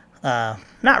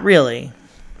 Not really.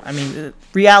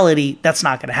 Reality, that's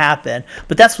not going to happen,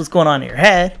 but that's what's going on in your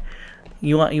head.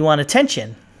 You want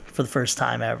attention for the first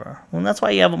time ever. Well, that's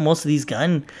why you have most of these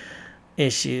gun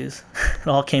issues. It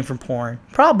all came from porn.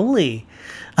 Probably.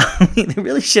 They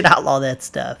really should outlaw that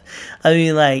stuff.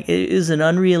 It is an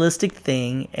unrealistic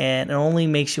thing, and it only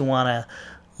makes you want to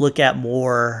look at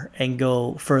more and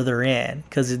go further in,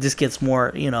 because it just gets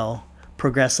more,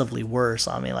 progressively worse.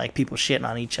 People shitting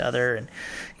on each other and,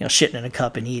 shitting in a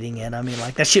cup and eating it.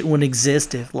 That shit wouldn't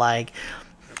exist if,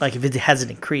 if it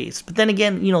hasn't increased. But then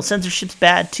again, censorship's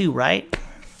bad too, right?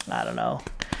 I don't know.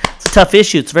 It's a tough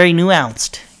issue. It's very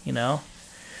nuanced, you know.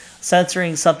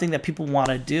 Censoring something that people want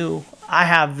to do. I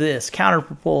have this counter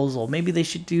proposal. Maybe they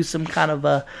should do some kind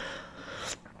of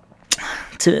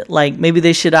maybe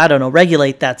they should, I don't know,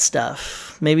 regulate that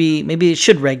stuff. Maybe it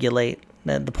should regulate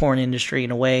the porn industry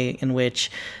in a way in which,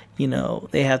 you know,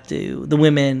 they have to, the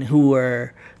women who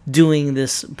are doing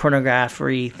this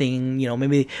pornography thing, you know,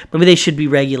 maybe they should be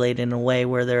regulated in a way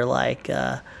where they're like,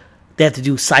 they have to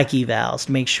do psych evals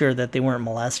to make sure that they weren't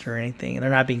molested or anything and they're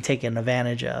not being taken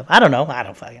advantage of. I don't know. I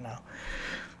don't fucking know.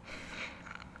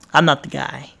 I'm not the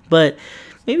guy, but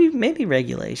maybe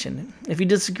regulation. If you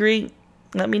disagree,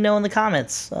 let me know in the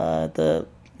comments.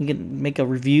 You can make a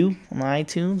review on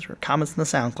iTunes or comments in the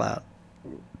SoundCloud.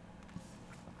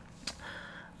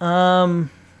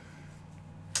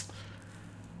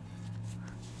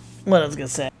 What I was gonna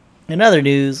say. In other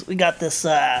news, we got this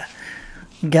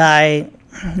guy.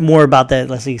 More about that.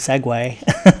 Let's see, segue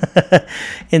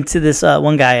into this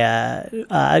one guy.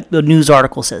 The news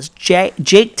article says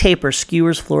Jake Tapper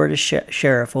skewers Florida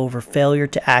sheriff over failure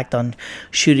to act on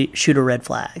shooter red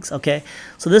flags. Okay,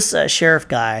 so this sheriff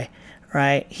guy,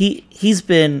 right? He's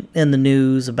been in the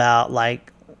news about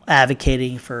like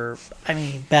advocating for, I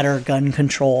mean, better gun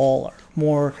control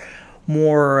or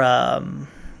more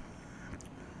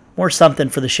something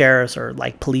for the sheriffs or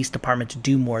like police department to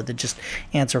do more than just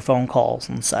answer phone calls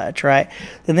and such, right?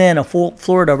 And then a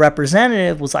Florida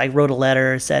representative was like, wrote a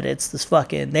letter, said it's this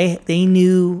fucking, they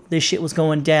knew this shit was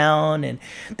going down and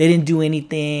they didn't do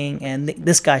anything and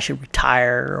this guy should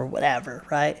retire or whatever,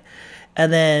 right?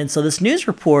 And then, so this news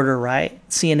reporter, right,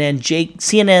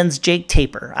 CNN's Jake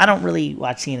Tapper. I don't really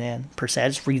watch CNN per se. I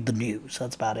just read the news.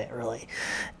 That's about it, really.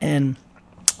 And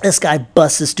this guy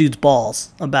busts this dude's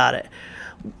balls about it.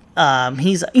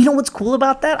 He's, you know what's cool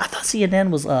about that? I thought CNN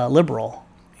was liberal.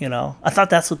 You know, I thought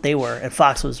that's what they were, and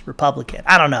Fox was Republican.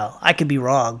 I don't know. I could be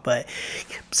wrong, but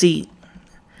see,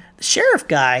 the sheriff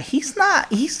guy, he's not.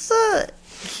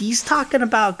 He's talking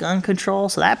about gun control,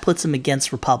 so that puts him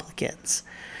against Republicans.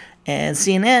 And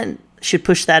CNN should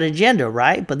push that agenda,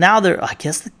 right? But now they're, I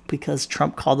guess, because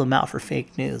Trump called them out for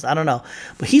fake news. I don't know.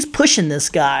 But he's pushing this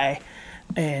guy,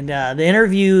 and the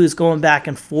interview is going back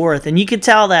and forth. And you can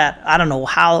tell that, I don't know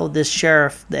how this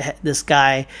sheriff, this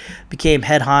guy, became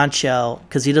head honcho,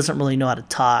 because he doesn't really know how to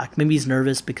talk. Maybe he's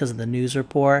nervous because of the news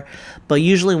report. But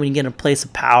usually when you get in a place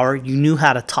of power, you knew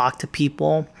how to talk to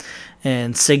people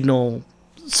and signal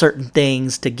certain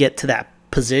things to get to that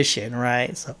position,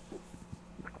 right? So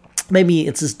maybe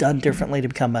it's just done differently to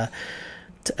become a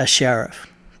sheriff.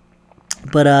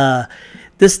 But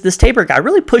this Tapper guy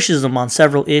really pushes him on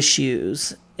several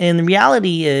issues. And the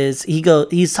reality is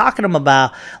he's talking to him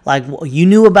about, like, well, you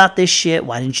knew about this shit,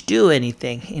 why didn't you do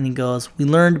anything? And he goes, we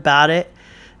learned about it,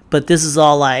 but this is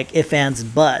all like ifs, ands,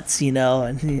 and buts, you know,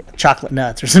 and chocolate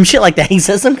nuts or some shit like that. He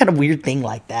says some kind of weird thing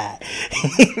like that.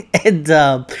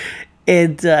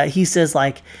 and he says,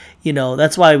 like, you know,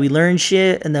 that's why we learn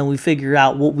shit, and then we figure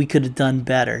out what we could have done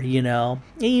better, you know.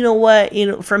 And you know what? You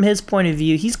know, from his point of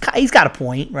view, he's got a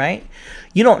point, right?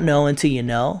 You don't know until you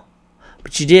know.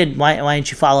 But you did. Why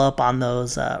didn't you follow up on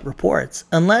those reports?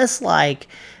 Unless, like,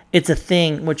 it's a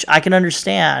thing, which I can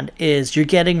understand, is you're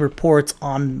getting reports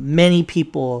on many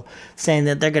people saying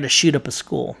that they're going to shoot up a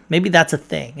school. Maybe that's a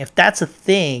thing. If that's a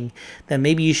thing, then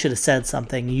maybe you should have said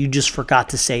something. You just forgot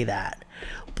to say that.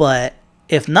 But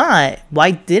if not,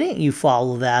 why didn't you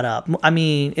follow that up? I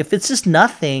mean, if it's just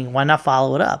nothing, why not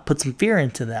follow it up? Put some fear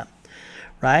into them,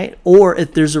 right? Or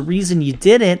if there's a reason you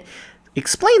didn't,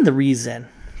 explain the reason.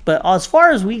 But as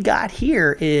far as we got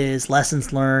here is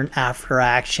lessons learned, after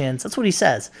actions. That's what he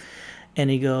says. And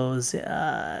he goes,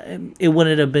 it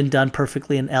wouldn't have been done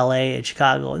perfectly in L.A. and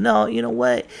Chicago. No, you know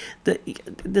what?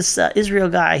 This Israel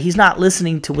guy, he's not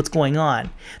listening to what's going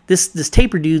on. This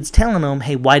Tapper dude's telling him,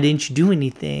 hey, why didn't you do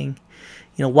anything?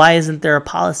 You know, why isn't there a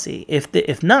policy?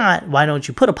 If not, why don't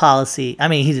you put a policy? I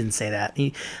mean, he didn't say that.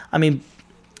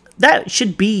 That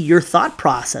should be your thought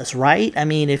process, right? I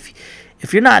mean,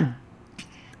 if you're not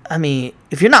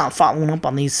following up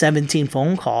on these 17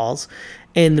 phone calls,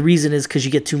 and the reason is because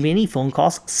you get too many phone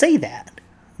calls, say that.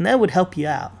 And that would help you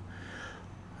out.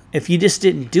 If you just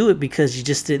didn't do it because you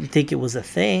just didn't think it was a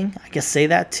thing, I guess say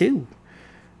that too.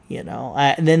 You know,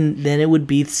 then it would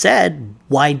be said,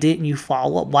 why didn't you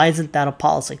follow up? Why isn't that a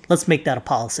policy? Let's make that a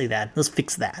policy then. Let's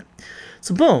fix that.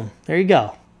 So boom, there you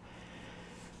go.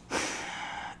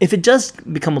 If it does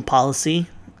become a policy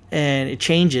and it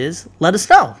changes, let us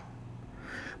know.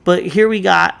 But here we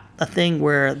got a thing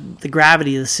where the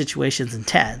gravity of the situation is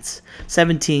intense.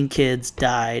 17 kids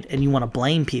died, and you want to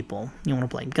blame people. You want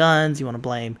to blame guns. You want to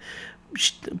blame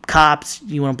cops,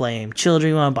 you want to blame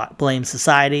children, you want to blame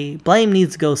society. Blame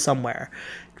needs to go somewhere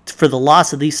for the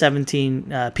loss of these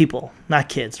 17 people, not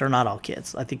kids. They're not all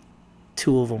kids. I think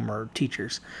 2 of them are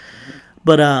teachers.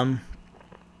 But I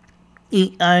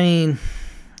mean,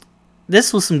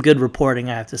 this was some good reporting,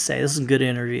 I have to say. This is a good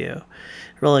interview.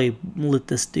 Really lit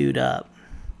this dude up.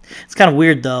 It's kind of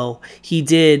weird, though. He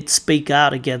did speak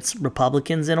out against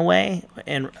Republicans in a way,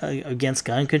 and against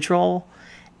gun control.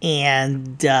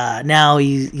 And now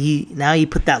he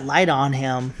put that light on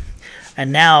him,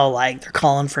 and now like they're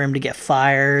calling for him to get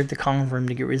fired. They're calling for him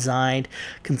to get resigned.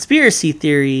 Conspiracy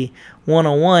theory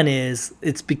 101 is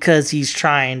it's because he's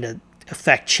trying to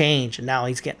affect change, and now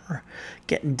he's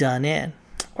getting done in.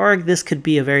 Or this could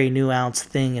be a very nuanced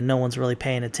thing, and no one's really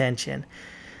paying attention.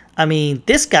 I mean,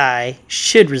 this guy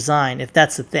should resign if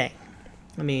that's the thing.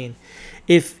 I mean,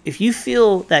 if you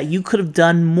feel that you could have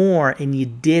done more and you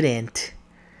didn't,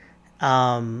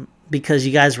 because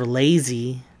you guys were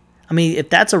lazy. I mean, if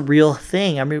that's a real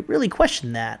thing, I mean, really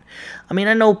question that. I mean,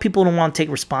 I know people don't want to take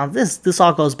this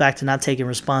all goes back to not taking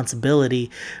responsibility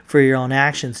for your own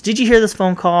actions. Did you hear this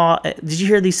phone call? Did you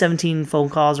hear these 17 phone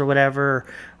calls or whatever,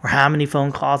 or how many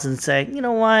phone calls, and say, you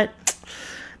know what,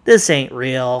 this ain't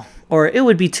real, or it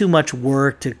would be too much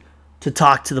work to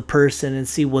talk to the person and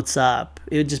see what's up.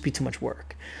 It would just be too much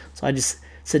work. So I just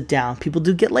sit down. People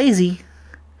do get lazy,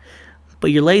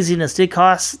 but your laziness did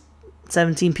cost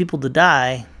 17 people to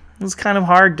die. It's kind of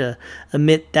hard to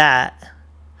admit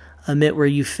where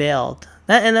you failed.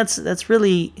 And that's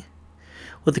really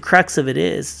what the crux of it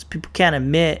is. People can't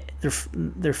admit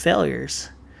their failures.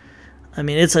 I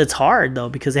mean, it's hard, though,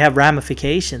 because they have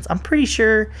ramifications. I'm pretty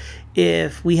sure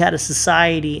if we had a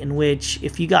society in which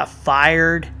if you got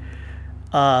fired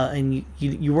and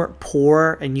you weren't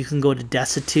poor and you can go to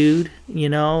destitute,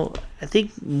 I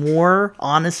think more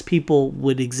honest people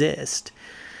would exist.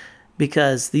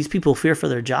 Because these people fear for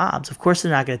their jobs. Of course,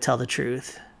 they're not going to tell the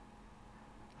truth.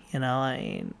 I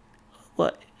mean,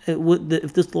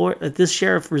 if this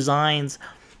sheriff resigns?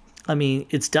 I mean,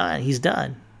 it's done. He's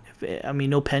done.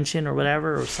 No pension or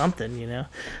whatever or something.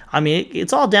 I mean,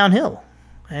 it's all downhill.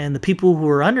 And the people who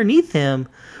are underneath him,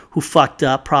 who fucked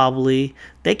up, probably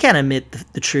they can't admit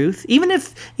the truth. Even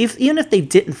if they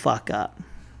didn't fuck up,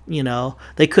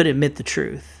 they could admit the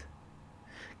truth.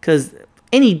 Because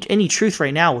any truth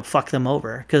right now would fuck them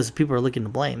over because people are looking to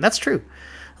blame. That's true.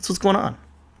 That's what's going on.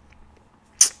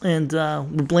 And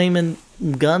we're blaming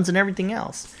guns and everything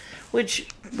else. Which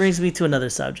brings me to another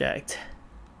subject.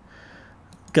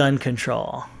 Gun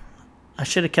control. I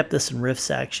should have kept this in riff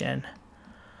section.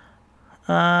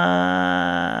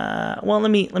 Well,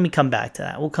 let me come back to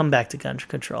that. We'll come back to gun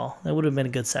control. That would have been a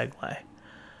good segue. All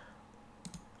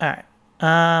right.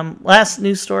 Last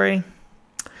news story.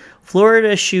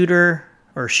 Florida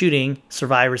shooting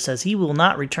survivor says he will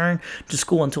not return to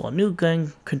school until a new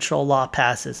gun control law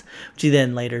passes, which he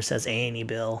then later says, "Any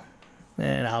bill,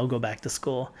 and I'll go back to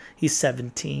school." He's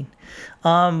 17.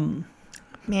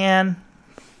 Man,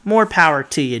 more power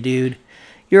to you, dude.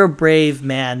 You're a brave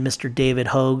man, Mr. David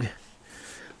Hogue,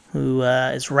 who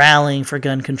is rallying for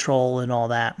gun control and all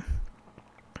that.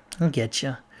 I'll get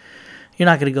you. You're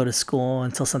not going to go to school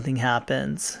until something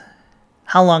happens.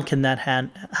 How long can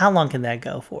that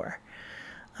go for?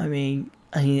 I mean,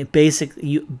 basically,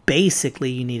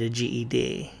 you need a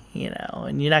GED,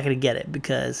 and you're not going to get it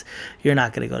because you're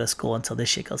not going to go to school until this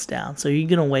shit goes down. So you're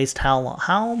going to waste how long?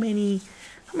 How many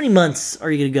months are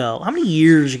you going to go? How many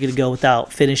years are you going to go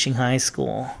without finishing high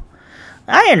school?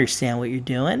 I understand what you're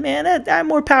doing, man.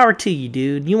 More power to you,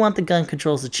 dude. You want the gun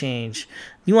controls to change.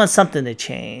 You want something to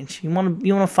change. You want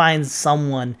to find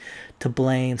someone to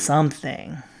blame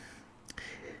something.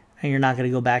 And you're not going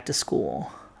to go back to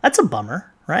school. That's a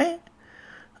bummer, right?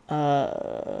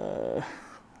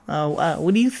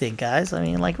 What do you think, guys? I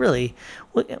mean, like, really,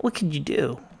 what could you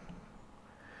do?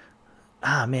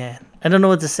 Man, I don't know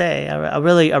what to say. I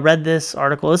read this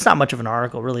article. It's not much of an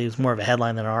article, really. It's more of a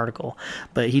headline than an article.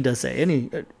 But he does say,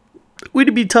 way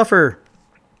to be tougher.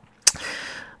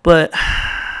 But,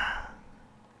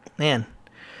 man,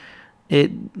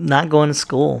 not going to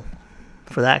school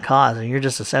for that cause, and you're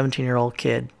just a 17-year-old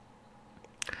kid.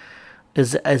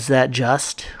 Is that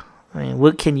just? I mean,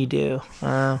 what can you do?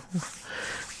 I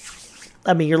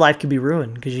mean, your life could be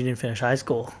ruined because you didn't finish high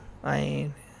school.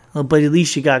 But at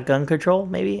least you got gun control,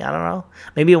 maybe? I don't know.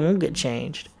 Maybe it won't get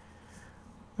changed.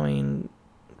 I mean,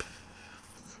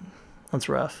 that's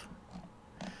rough.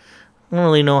 I don't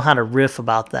really know how to riff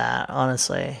about that,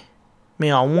 honestly. I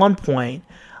mean, on one point,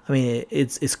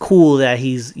 it's cool that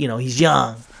he's young,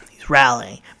 he's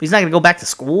rallying, but he's not going to go back to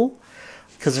school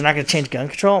because they're not going to change gun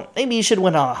control. Maybe he should have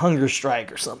went on a hunger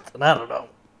strike or something. I don't know.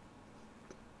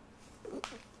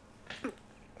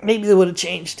 Maybe they would have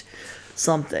changed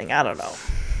something. I don't know.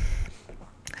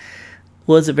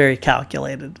 Was it very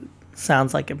calculated?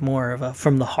 Sounds like it more of a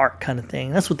from the heart kind of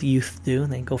thing. That's what the youth do.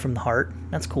 They go from the heart.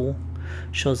 That's cool.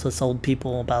 Shows us old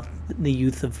people about the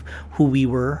youth of who we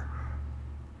were.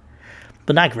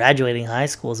 But not graduating high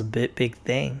school is a big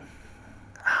thing.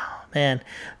 Oh, man,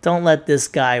 don't let this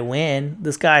guy win.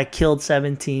 This guy killed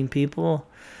 17 people,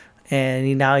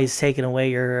 and now he's taking away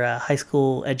your high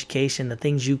school education, the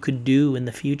things you could do in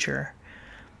the future,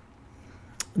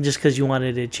 just because you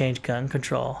wanted to change gun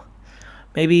control.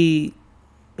 Maybe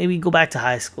go back to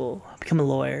high school, become a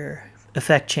lawyer,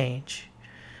 affect change.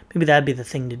 Maybe that'd be the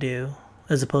thing to do,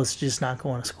 as opposed to just not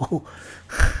going to school,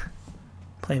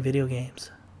 playing video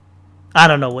games. I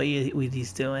don't know what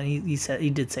he's doing. He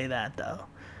did say that though. All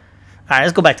right,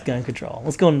 let's go back to gun control.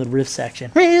 Let's go into the riff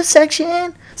section. Riff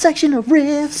section of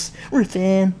riffs,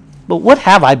 riffing. But what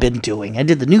have I been doing? I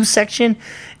did the news section,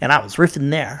 and I was riffing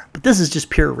there. But this is just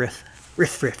pure riff.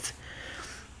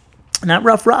 Not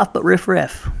rough, but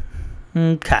riff.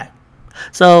 Okay.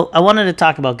 So I wanted to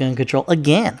talk about gun control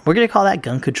again. We're going to call that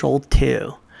gun control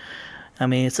 2. I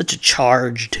mean, it's such a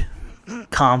charged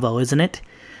convo, isn't it?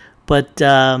 But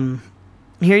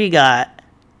here you got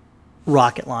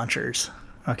rocket launchers,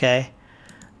 okay?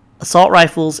 Assault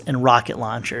rifles and rocket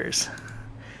launchers.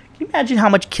 Can you imagine how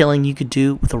much killing you could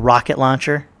do with a rocket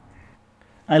launcher?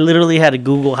 I literally had to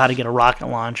Google how to get a rocket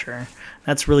launcher.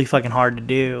 That's really fucking hard to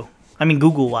do. I mean,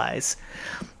 Google-wise,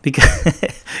 because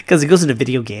it goes into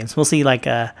video games. We'll see,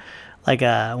 when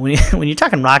you're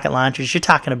talking rocket launchers, you're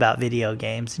talking about video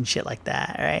games and shit like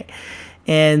that, right?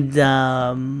 And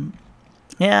I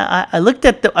looked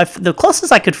at the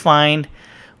closest I could find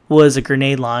was a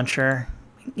grenade launcher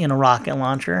in a rocket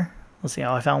launcher. Let's see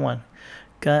how I found one.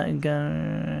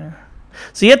 Gun.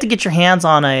 So you have to get your hands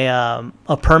on a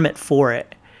permit for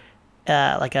it,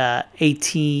 like a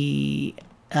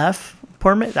ATF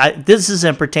permit. This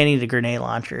isn't pertaining to grenade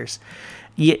launchers.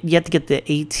 You have to get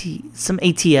some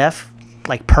ATF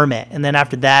like permit, and then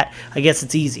after that, I guess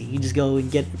it's easy. You just go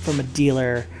and get it from a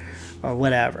dealer or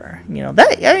whatever. You know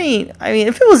that. I mean,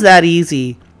 if it was that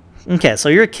easy, okay. So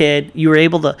you're a kid. You were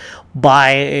able to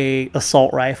buy a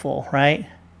assault rifle, right?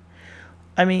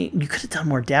 I mean, you could have done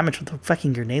more damage with a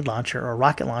fucking grenade launcher or a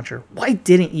rocket launcher. Why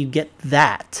didn't you get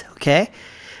that? Okay.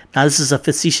 Now, this is a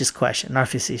facetious question, not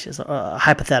facetious,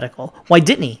 hypothetical. Why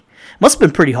didn't he? It must have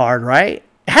been pretty hard, right?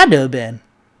 It had to have been.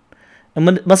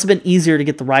 It must have been easier to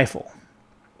get the rifle.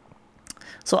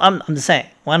 So I'm just saying,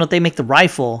 why don't they make the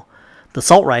rifle, the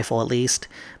assault rifle at least,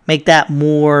 make that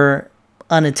more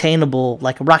unattainable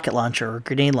like a rocket launcher or a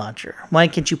grenade launcher? Why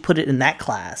can't you put it in that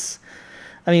class?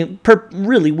 I mean,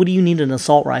 really, what do you need an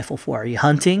assault rifle for? Are you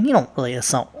hunting? You don't really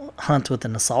hunt with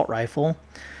an assault rifle.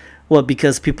 Well,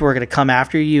 because people are going to come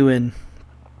after you and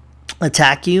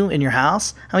attack you in your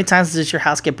house? How many times does your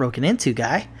house get broken into,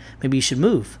 guy? Maybe you should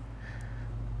move.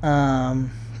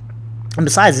 And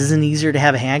besides, isn't it easier to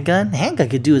have a handgun? A handgun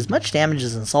could do as much damage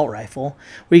as an assault rifle.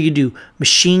 Where you could do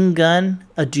machine gun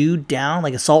a dude down,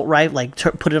 like assault rifle, like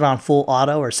put it on full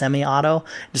auto or semi-auto.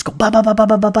 Just go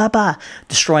ba,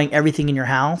 destroying everything in your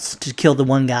house to kill the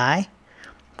one guy.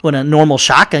 When a normal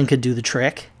shotgun could do the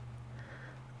trick.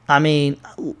 I mean,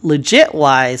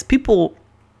 legit-wise, people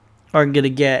are going to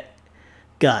get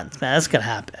guns, man. That's going to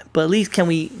happen. But at least can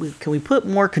we put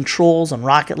more controls on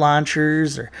rocket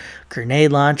launchers or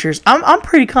grenade launchers? I'm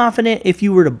pretty confident if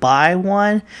you were to buy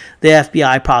one, the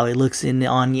FBI probably looks in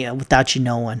on you without you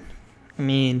knowing. I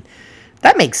mean,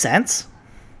 that makes sense.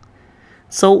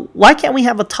 So why can't we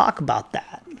have a talk about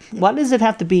that? Why does it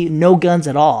have to be no guns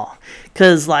at all?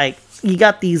 Because, like, you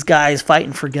got these guys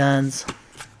fighting for guns,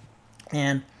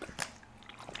 and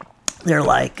they're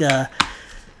like,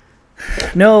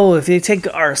 no, if you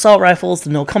take our assault rifles,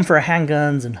 then they'll come for our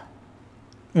handguns, and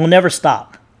we'll never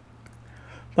stop.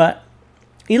 But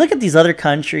you look at these other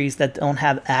countries that don't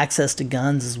have access to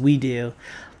guns as we do.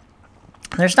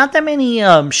 There's not that many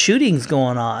shootings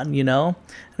going on, you know?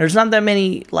 There's not that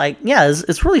many,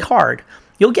 it's really hard.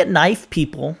 You'll get knife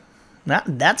people.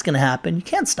 That's going to happen. You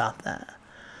can't stop that.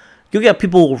 You'll get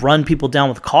people who will run people down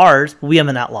with cars, but we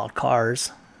haven't outlawed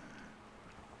cars.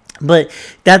 But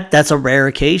that's a rare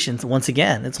occasion. So once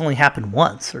again, it's only happened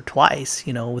once or twice,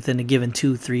 you know, within a given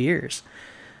 2-3 years.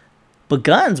 But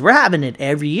guns, we're having it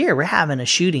every year. We're having a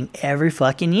shooting every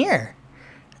fucking year.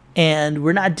 And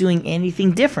we're not doing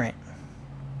anything different.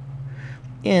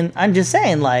 And I'm just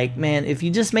saying, like, man, if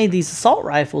you just made these assault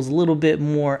rifles a little bit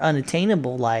more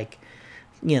unattainable, like,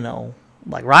 you know,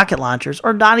 like rocket launchers,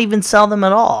 or not even sell them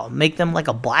at all, make them like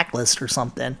a blacklist or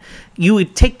something, you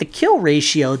would take the kill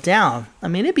ratio down. I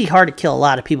mean, it'd be hard to kill a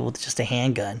lot of people with just a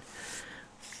handgun.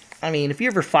 I mean, if you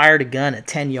ever fired a gun at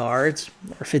 10 yards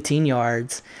or 15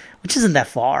 yards, which isn't that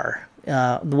far,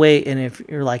 the way, and if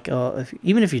you're like,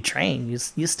 even if you train,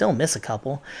 you still miss a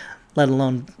couple, let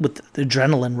alone with the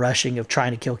adrenaline rushing of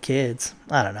trying to kill kids.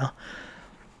 I don't know.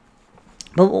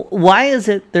 But why is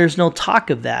it there's no talk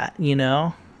of that, you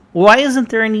know? Why isn't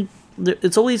there any?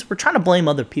 It's always, we're trying to blame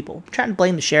other people. We're trying to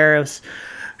blame the sheriffs.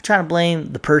 We're trying to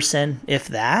blame the person, if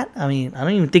that. I mean, I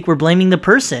don't even think we're blaming the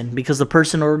person because the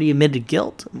person already admitted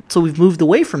guilt. So we've moved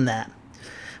away from that.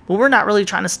 But we're not really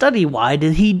trying to study why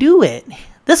did he do it.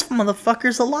 This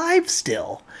motherfucker's alive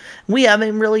still. We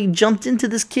haven't really jumped into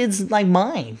this kid's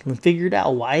mind and figured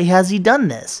out why has he done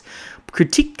this.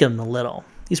 Critique him a little.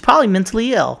 He's probably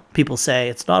mentally ill. People say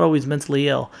it's not always mentally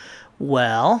ill.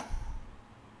 Well,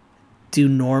 do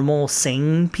normal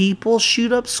sane people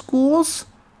shoot up schools?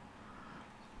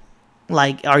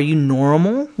 Like, are you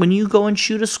normal when you go and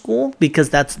shoot a school? Because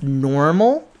that's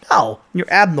normal? No,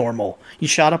 you're abnormal. You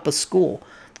shot up a school.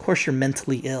 Of course you're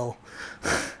mentally ill.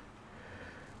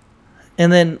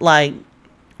 And then, like,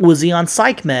 was he on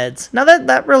psych meds? Now,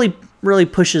 that really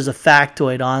pushes a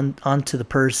factoid onto the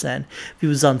person. If he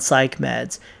was on psych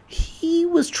meds, he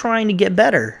was trying to get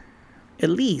better, at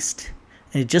least.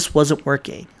 And it just wasn't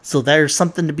working. So there's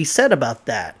something to be said about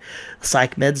that.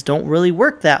 Psych meds don't really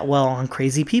work that well on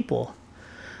crazy people.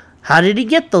 How did he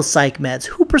get those psych meds?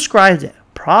 Who prescribed it?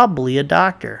 Probably a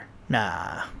doctor.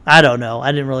 Nah, I don't know.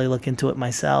 I didn't really look into it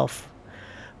myself.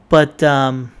 But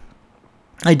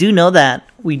I do know that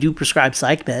we do prescribe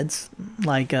psych meds.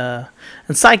 Like, and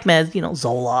psych meds, you know,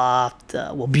 Zoloft,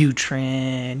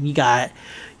 Wellbutrin. You got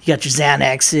your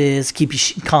Xanaxes, keep you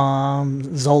calm.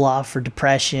 Zoloft for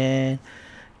depression.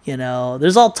 You know,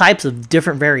 there's all types of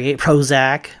different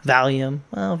Prozac, Valium.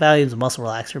 Well, Valium's a muscle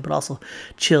relaxer, but also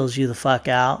chills you the fuck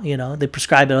out. You know, they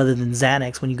prescribe it other than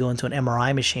Xanax when you go into an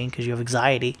MRI machine because you have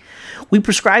anxiety. We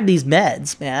prescribe these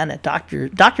meds, man, at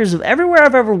doctors of everywhere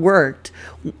I've ever worked,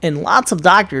 and lots of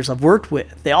doctors I've worked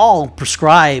with, they all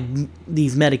prescribe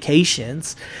these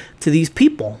medications to these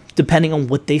people, depending on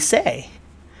what they say.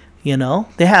 You know,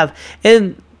 they have,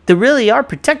 and they really are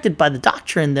protected by the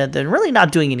doctrine that they're really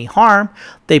not doing any harm.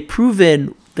 They've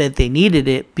proven that they needed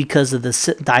it because of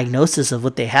the diagnosis of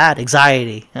what they had.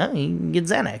 Anxiety, you can get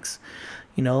Xanax.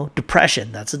 You know,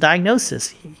 depression, that's a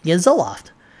diagnosis. You can get Zoloft.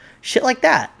 Shit like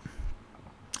that.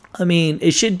 I mean,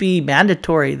 it should be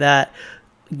mandatory that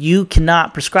you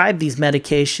cannot prescribe these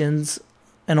medications,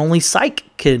 and only psych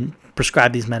can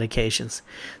prescribe these medications.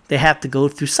 They have to go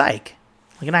through psych,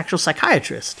 like an actual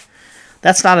psychiatrist.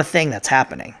 That's not a thing that's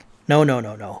happening.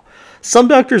 No. Some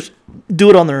doctors do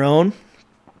it on their own.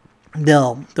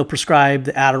 They'll prescribe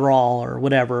the Adderall or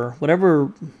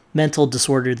whatever mental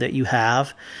disorder that you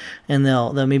have, and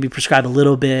they'll maybe prescribe a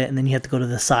little bit, and then you have to go to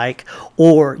the psych,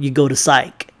 or you go to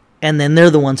psych, and then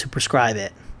they're the ones who prescribe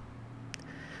it.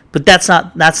 But that's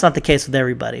not the case with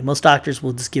everybody. Most doctors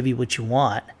will just give you what you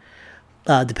want,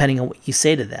 depending on what you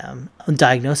say to them,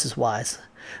 diagnosis wise.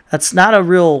 That's not a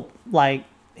real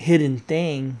hidden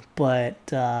thing, but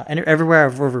and everywhere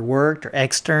I've ever worked or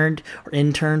externed or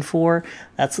interned for,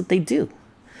 that's what they do.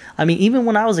 I mean, even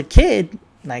when I was a kid,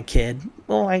 I could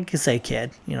say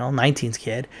kid, 19's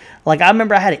kid. Like, I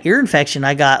remember I had an ear infection.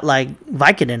 I got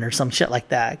Vicodin or some shit like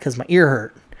that because my ear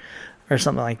hurt or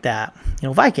something like that.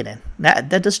 Vicodin, that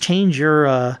does change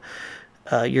your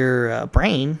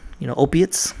brain.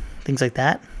 Opiates, things like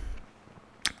that.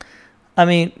 I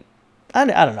mean, I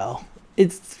don't know.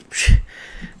 It's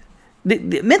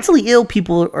the mentally ill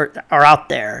people are out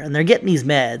there, and they're getting these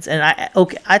meds. And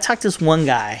I talked to this one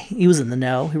guy. He was in the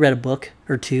know. He read a book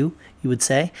or two, you would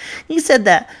say. He said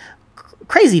that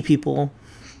crazy people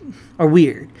are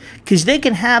weird because they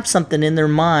can have something in their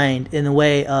mind in the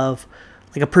way of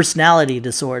like a personality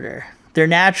disorder. They're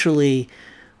naturally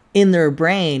in their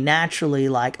brain,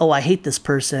 like, oh, I hate this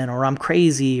person, or I'm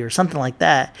crazy, or something like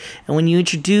that. And when you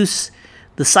introduce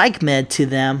the psych med to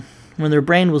them, when their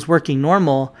brain was working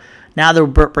normal, now their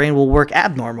brain will work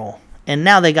abnormal. And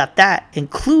now they got that,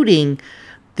 including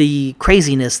the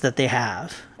craziness that they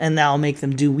have. And that'll make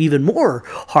them do even more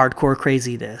hardcore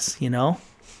craziness, I mean,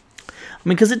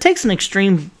 because it takes an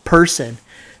extreme person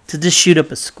to just shoot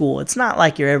up a school. It's not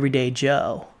like your everyday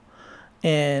Joe.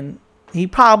 And he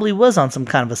probably was on some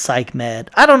kind of a psych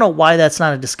med. I don't know why that's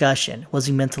not a discussion. Was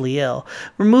he mentally ill?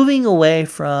 We're moving away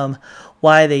from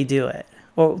why they do it.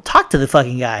 Or talk to the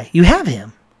fucking guy. You have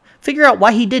him. Figure out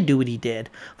why he did do what he did.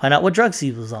 Find out what drugs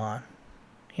he was on.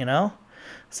 We're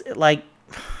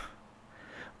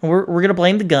going to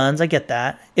blame the guns. I get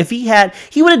that. If he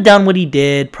would have done what he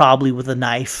did probably with a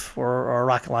knife or a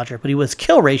rocket launcher, but his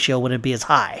kill ratio wouldn't be as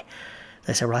high.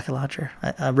 Did I say rocket launcher?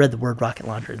 I read the word rocket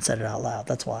launcher and said it out loud.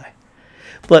 That's why.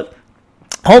 But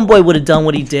homeboy would have done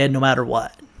what he did no matter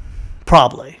what.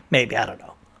 Probably. Maybe. I don't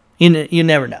know. You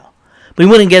never know. But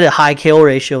he wouldn't get a high KO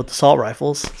ratio with assault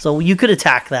rifles. So you could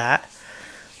attack that.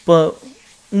 But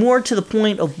more to the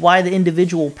point of why the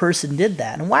individual person did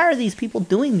that. And why are these people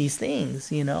doing these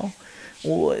things, you know?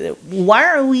 Why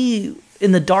are we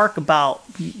in the dark about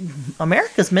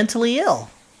America's mentally ill?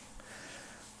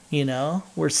 You know,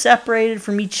 we're separated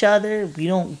from each other. We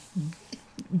don't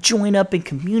join up in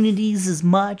communities as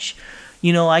much.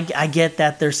 You know, I get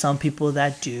that there's some people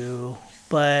that do,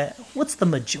 but what's the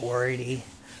majority?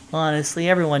 Honestly,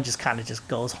 everyone just kind of just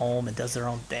goes home and does their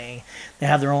own thing. They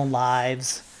have their own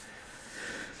lives.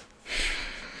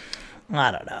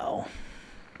 I don't know.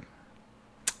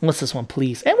 What's this one,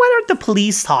 police? And why aren't the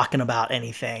police talking about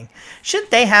anything? Shouldn't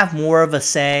they have more of a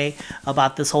say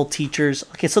about this whole teachers?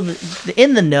 Okay, so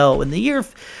in the know, in the year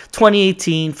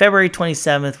 2018, February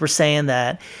 27th, we're saying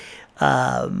that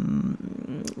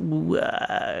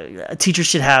teachers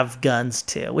should have guns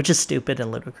too, which is stupid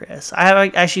and ludicrous. I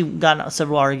have actually gotten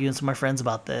several arguments with my friends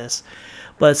about this.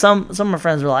 But some of my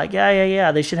friends were like,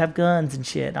 yeah, they should have guns and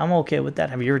shit. I'm okay with that.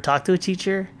 Have you ever talked to a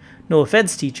teacher? No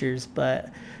offense, teachers,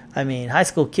 but I mean, high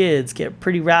school kids get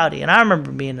pretty rowdy. And I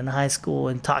remember being in high school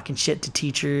and talking shit to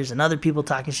teachers and other people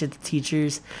talking shit to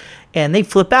teachers. And they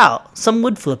flip out. Some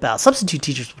would flip out. Substitute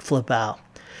teachers would flip out.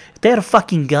 If they had a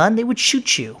fucking gun, they would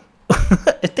shoot you.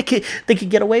 If they could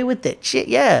get away with it. Shit,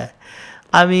 yeah.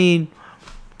 I mean,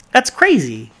 that's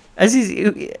crazy.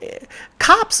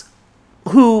 Cops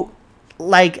who,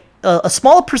 like, a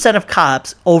small percent of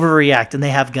cops overreact and they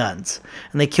have guns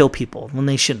and they kill people when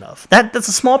they shouldn't have. That's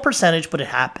a small percentage, but it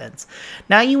happens.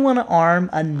 Now you want to arm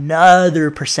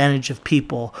another percentage of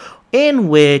people in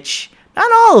which,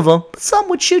 not all of them, but some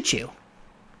would shoot you.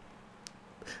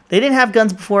 They didn't have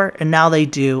guns before and now they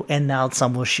do, and now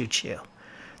some will shoot you.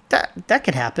 That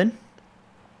could happen.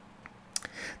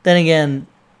 Then again,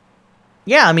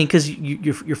 yeah, I mean, because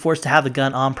you're forced to have the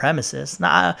gun on premises.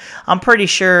 Now, I'm pretty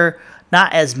sure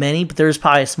not as many, but there's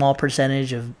probably a small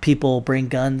percentage of people bring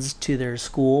guns to their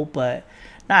school, but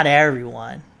not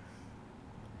everyone.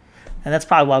 And that's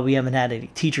probably why we haven't had any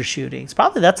teacher shootings.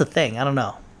 Probably that's a thing. I don't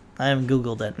know. I haven't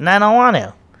Googled it, and I don't want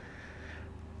to.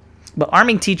 But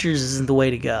arming teachers isn't the way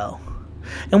to go.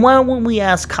 And why wouldn't we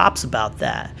ask cops about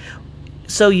that?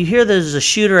 So you hear there's a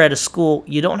shooter at a school.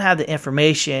 You don't have the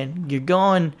information. You're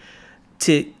going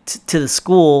to the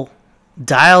school,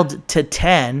 dialed to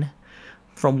 10,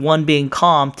 from 1 being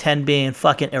calm, 10 being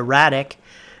fucking erratic.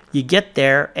 You get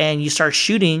there and you start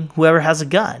shooting whoever has a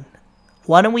gun.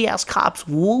 Why don't we ask cops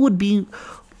what would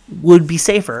be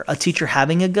safer, a teacher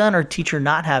having a gun or a teacher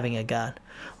not having a gun?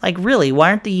 Like, really,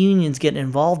 why aren't the unions getting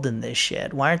involved in this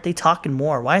shit? Why aren't they talking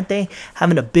more? Why aren't they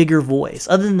having a bigger voice?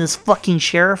 Other than this fucking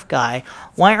sheriff guy,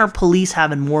 why aren't police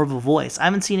having more of a voice? I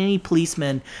haven't seen any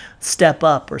policemen step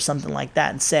up or something like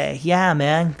that and say, yeah,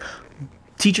 man,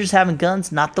 teachers having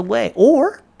guns, not the way.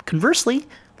 Or, conversely,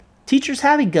 teachers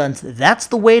having guns, that's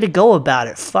the way to go about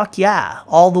it. Fuck yeah,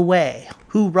 all the way.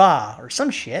 Hoorah, or some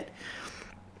shit.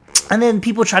 And then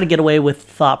people try to get away with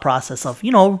the thought process of,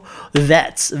 you know,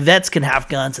 vets. Vets can have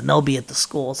guns and they'll be at the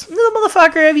schools.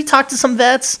 Motherfucker, have you talked to some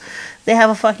vets? They have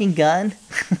a fucking gun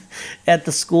at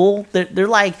the school. They're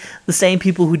like the same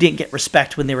people who didn't get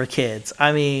respect when they were kids.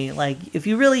 I mean, like, if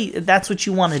you really, that's what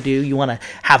you want to do, you want to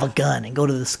have a gun and go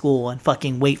to the school and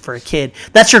fucking wait for a kid.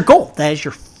 That's your goal. That is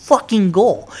your fucking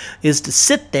goal, is to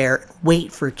sit there and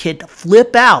wait for a kid to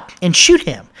flip out and shoot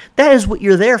him. That is what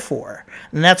you're there for.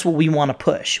 And that's what we want to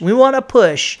push. We want to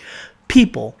push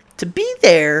people to be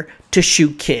there to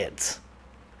shoot kids.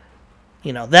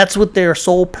 You know, that's what their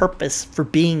sole purpose for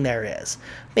being there is.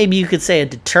 Maybe you could say a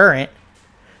deterrent,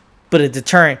 but a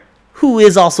deterrent who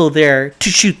is also there to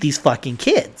shoot these fucking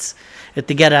kids if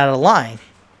they get out of line.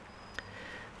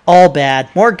 All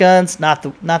bad. More guns, not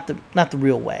the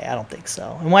real way. I don't think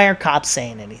so. And why aren't cops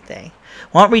saying anything?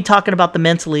 Why aren't we talking about the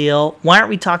mentally ill? Why aren't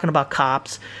we talking about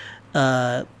cops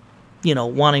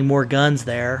wanting more guns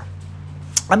there?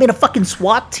 I mean, a fucking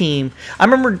SWAT team. I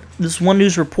remember this one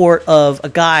news report of a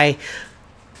guy,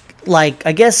 like,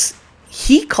 I guess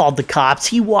he called the cops.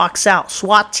 He walks out.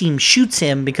 SWAT team shoots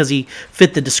him because he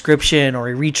fit the description or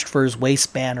he reached for his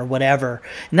waistband or whatever.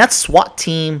 And that's SWAT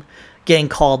team getting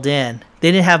called in.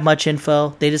 They didn't have much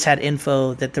info. They just had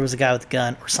info that there was a guy with a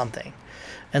gun or something.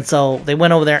 And so they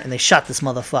went over there and they shot this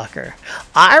motherfucker.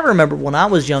 I remember when I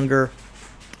was younger,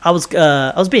 I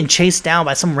was being chased down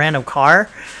by some random car,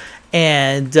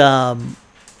 and I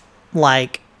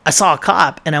saw a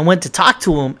cop and I went to talk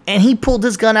to him and he pulled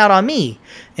his gun out on me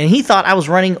and he thought I was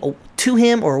running to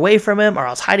him or away from him, or I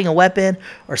was hiding a weapon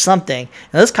or something.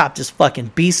 And this cop just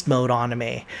fucking beast mode onto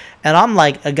me. And I'm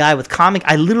like a guy with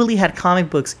I literally had comic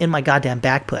books in my goddamn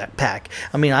backpack.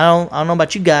 I mean, I don't know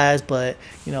about you guys, but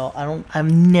you know,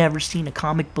 I've never seen a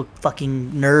comic book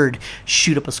fucking nerd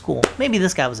shoot up a school. Maybe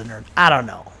this guy was a nerd. I don't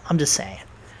know. I'm just saying.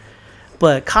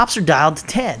 But cops are dialed to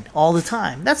 10 all the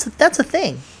time. That's a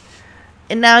thing.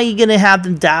 And now you're going to have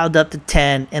them dialed up to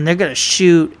 10, and they're going to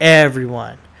shoot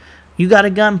everyone. You got a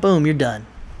gun, boom, you're done.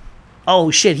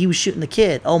 Oh, shit, he was shooting the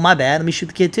kid. Oh, my bad, let me shoot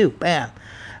the kid too. Bam.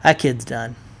 That kid's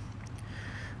done.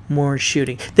 More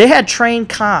shooting. They had trained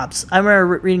cops. I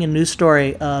remember reading a news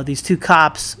story. These two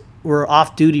cops were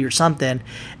off duty or something,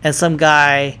 and some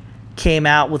guy came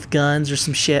out with guns or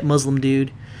some shit, Muslim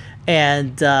dude,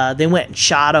 and they went and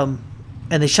shot him.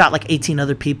 And they shot like 18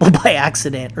 other people by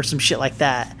accident or some shit like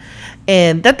that.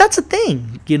 And that's a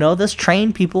thing, you know, there's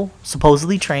trained people,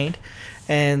 supposedly trained,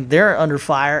 and they're under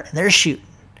fire and they're shooting.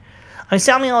 I mean,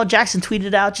 Samuel L. Jackson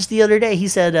tweeted out just the other day, he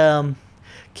said,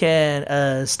 can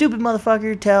a stupid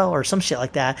motherfucker tell, or some shit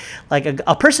like that, like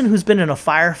a person who's been in a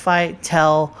firefight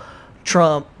tell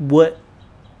Trump what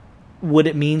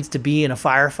it means to be in a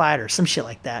firefight or some shit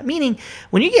like that. Meaning,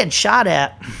 when you're getting shot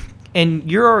at,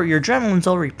 and your adrenaline's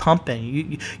already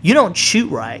pumping. You don't shoot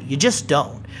right. You just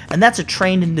don't. And that's a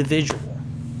trained individual.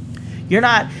 You're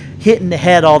not hitting the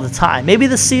head all the time. Maybe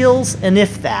the SEALs, and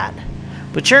if that.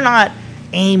 But you're not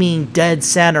aiming dead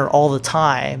center all the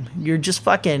time. You're just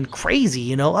fucking crazy,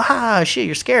 you know? Ah, shit,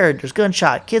 you're scared. There's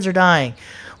gunshot. Kids are dying.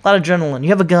 A lot of adrenaline. You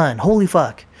have a gun. Holy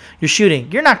fuck. You're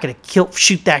shooting. You're not going to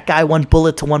shoot that guy one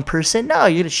bullet to one person. No,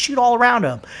 you're going to shoot all around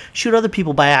him. Shoot other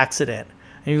people by accident.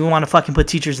 And you want to fucking put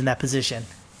teachers in that position.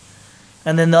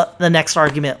 And then the next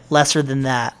argument, lesser than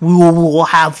that, we'll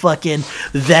have fucking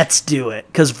vets do it.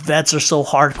 Because vets are so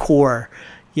hardcore.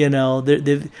 You know,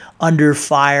 they're under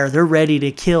fire. They're ready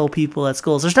to kill people at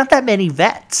schools. There's not that many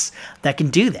vets that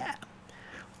can do that.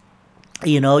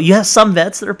 You know, you have some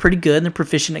vets that are pretty good and they're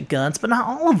proficient at guns, but not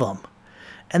all of them.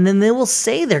 And then they will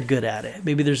say they're good at it.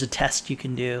 Maybe there's a test you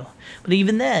can do. But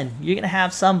even then, you're going to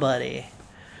have somebody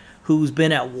who's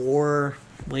been at war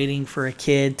waiting for a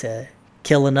kid to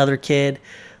kill another kid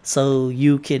so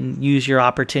you can use your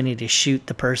opportunity to shoot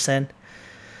the person.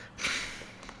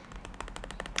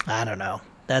 I don't know.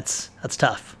 That's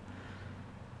tough.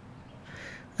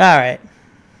 All right.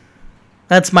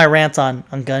 That's my rant on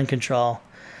gun control.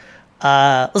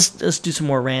 Let's do some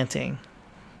more ranting.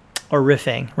 Or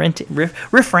riffing.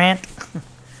 Riff rant.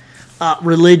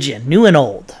 Religion. New and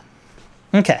old.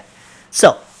 Okay.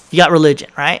 So, you got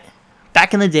religion, right?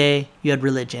 Back in the day, you had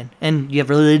religion, and you have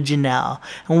religion now.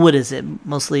 And what is it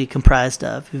mostly comprised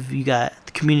of? You got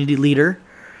the community leader,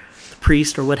 the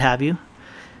priest, or what have you,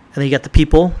 and then you got the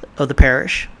people of the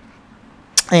parish,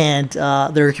 and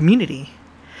their community.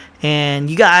 And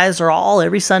you guys are all,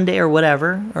 every Sunday or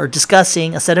whatever, are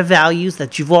discussing a set of values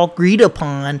that you've all agreed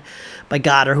upon by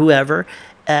God or whoever,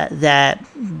 that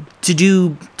to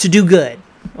do good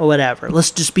or whatever.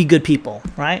 Let's just be good people,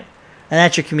 right? And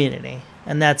that's your community.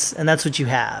 And that's what you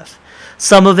have.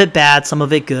 Some of it bad, some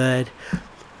of it good.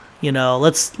 You know,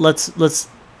 let's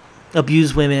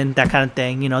abuse women, that kind of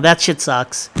thing. You know, that shit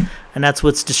sucks. And that's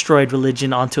what's destroyed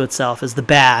religion onto itself, is the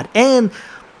bad. And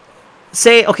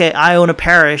say, okay, I own a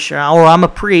parish, or I'm a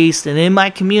priest, and in my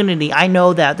community, I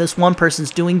know that this one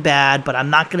person's doing bad, but I'm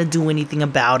not going to do anything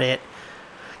about it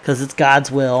because it's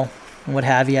God's will and what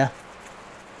have you.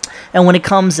 And when it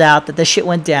comes out that this shit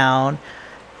went down,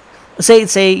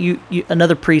 say you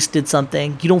another priest did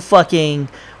something, you don't fucking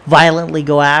violently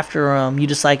go after him. You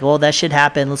just like, well, that shit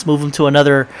happened. Let's move him to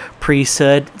another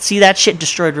priesthood. See, that shit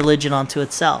destroyed religion onto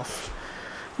itself.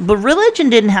 But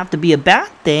religion didn't have to be a bad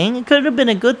thing. It could have been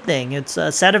a good thing. It's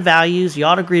a set of values you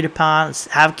all agreed upon. Let's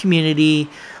have community.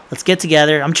 Let's get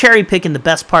together. I'm cherry picking the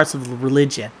best parts of the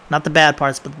religion. Not the bad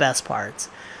parts, but the best parts.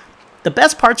 The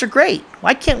best parts are great.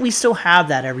 Why can't we still have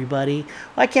that, everybody?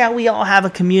 Why can't we all have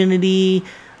a community,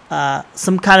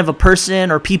 some kind of a person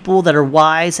or people that are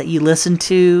wise that you listen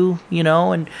to,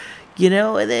 and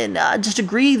then just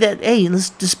agree that, hey, let's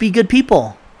just be good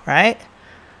people, right?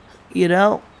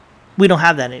 We don't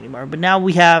have that anymore. But now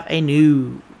we have a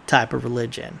new type of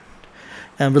religion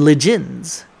and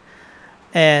religions.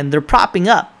 And they're propping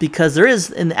up because there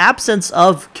is, in the absence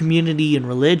of community and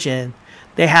religion,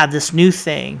 they have this new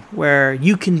thing where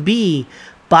you can be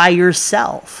by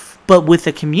yourself, but with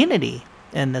a community,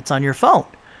 and that's on your phone.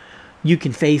 You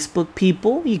can Facebook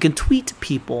people, you can tweet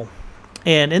people.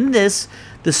 And in this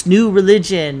new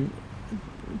religion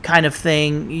kind of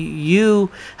thing, you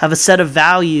have a set of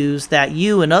values that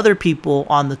you and other people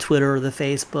on the Twitter or the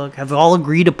Facebook have all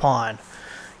agreed upon.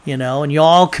 and you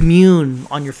all commune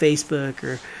on your Facebook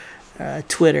or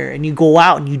Twitter, and you go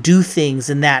out and you do things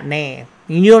in that name.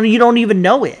 You don't even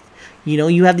know it.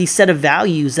 You have these set of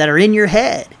values that are in your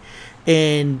head,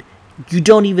 and you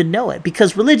don't even know it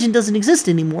because religion doesn't exist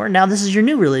anymore. Now this is your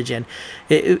new religion.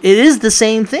 It is the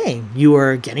same thing. You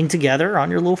are getting together on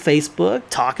your little Facebook,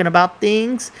 talking about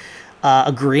things,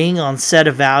 agreeing on set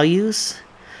of values,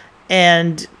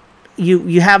 and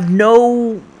you have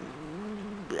no,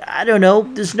 I don't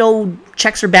know, there's no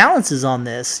checks or balances on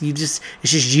this. It's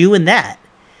just you and that.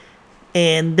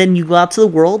 And then you go out to the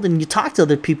world and you talk to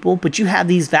other people, but you have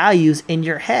these values in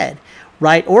your head,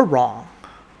 right or wrong.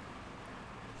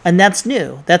 And that's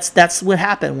new. That's what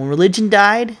happened. When religion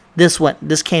died, this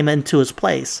came into its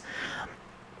place.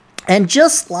 And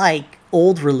just like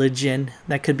old religion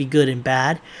that could be good and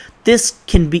bad, this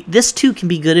too can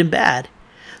be good and bad.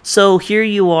 So here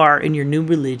you are in your new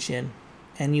religion,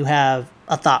 and you have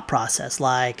a thought process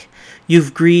like you've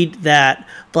agreed that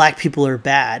black people are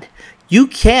bad. You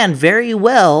can very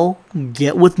well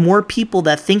get with more people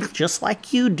that think just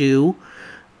like you do,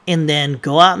 and then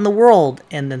go out in the world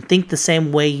and then think the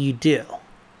same way you do,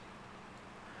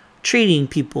 treating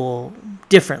people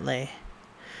differently.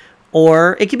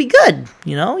 Or it could be good,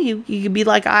 you could be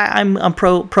like, I'm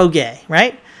pro gay,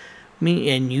 right?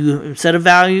 And you set of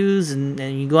values, and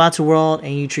you go out to the world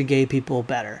and you treat gay people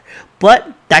better.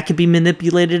 But that could be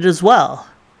manipulated as well.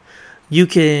 You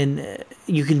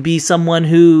can be someone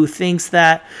who thinks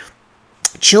that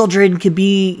children could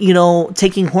be,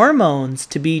 taking hormones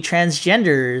to be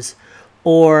transgenders,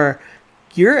 or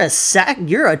you're a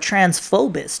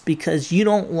transphobist because you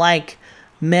don't like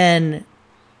men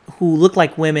who look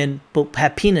like women but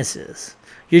have penises.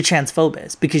 You're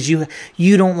transphobist because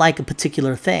you don't like a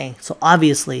particular thing. So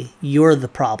obviously you're the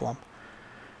problem,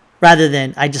 rather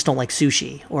than I just don't like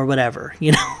sushi or whatever.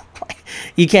 You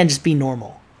can't just be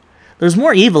normal. There's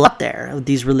more evil out there with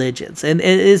these religions. And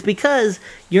it is because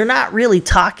you're not really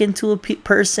talking to a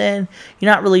person.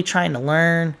 You're not really trying to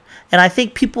learn. And I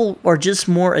think people are just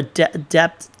more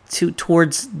adept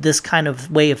towards this kind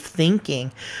of way of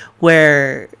thinking,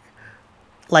 where,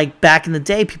 like back in the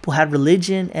day, people had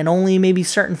religion and only maybe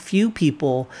certain few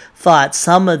people thought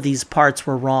some of these parts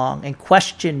were wrong and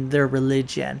questioned their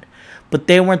religion. But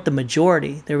they weren't the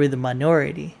majority. They were the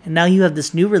minority. And now you have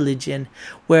this new religion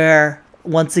where,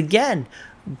 once again,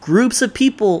 groups of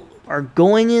people are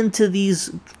going into these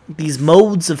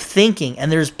modes of thinking,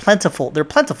 and they're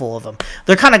plentiful of them.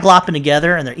 They're kind of glopping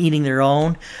together and they're eating their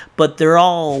own, but they're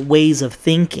all ways of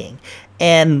thinking.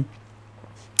 And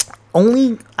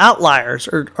only outliers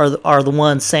are the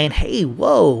ones saying, "Hey,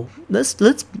 whoa, let's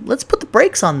put the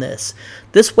brakes on this.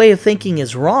 This way of thinking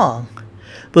is wrong."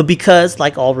 But because,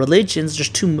 like all religions, there's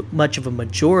too much of a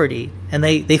majority, and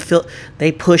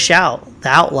they push out the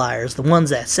outliers, the ones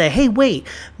that say, "Hey, wait,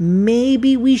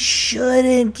 maybe we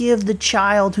shouldn't give the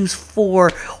child who's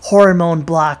 4 hormone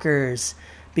blockers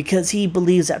because he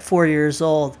believes at 4 years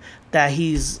old that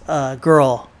he's a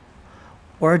girl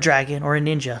or a dragon or a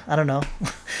ninja." I don't know.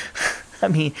 I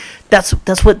mean, that's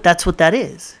what that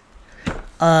is.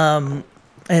 And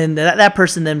that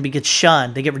person then gets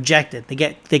shunned. They get rejected. They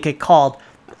get called.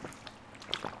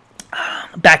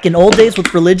 Back in old days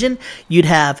with religion, you'd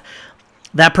have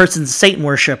that person's a Satan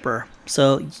worshiper.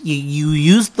 So you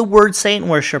use the word Satan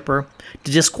worshiper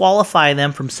to disqualify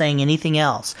them from saying anything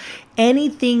else.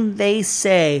 Anything they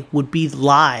say would be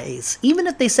lies. Even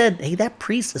if they said, "Hey, that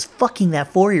priest is fucking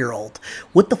that 4-year-old.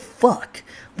 What the fuck?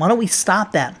 Why don't we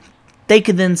stop that?" They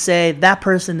could then say, "That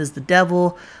person is the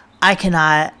devil. I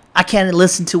can't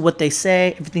listen to what they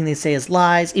say. Everything they say is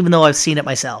lies," even though I've seen it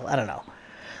myself. I don't know.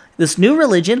 This new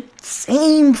religion,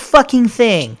 same fucking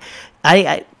thing.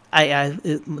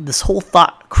 This whole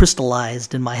thought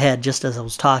crystallized in my head just as I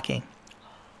was talking.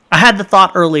 I had the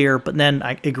thought earlier, but then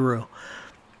it grew.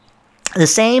 The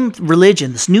same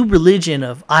religion, this new religion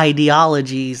of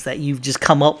ideologies that you've just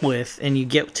come up with, and you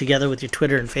get together with your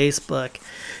Twitter and Facebook,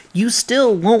 you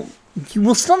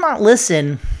will still not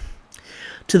listen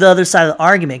to the other side of the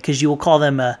argument, because you will call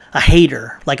them a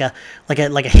hater, like a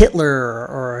Hitler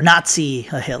or a Nazi,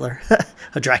 a Hitler,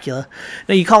 a Dracula.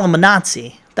 No, you call them a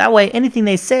Nazi. That way, anything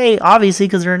they say, obviously,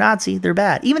 because they're a Nazi, they're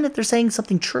bad. Even if they're saying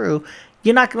something true,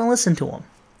 you're not going to listen to them.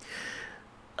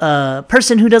 A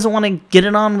person who doesn't want to get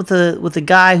it on with a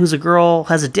guy who's a girl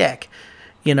has a dick.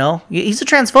 He's a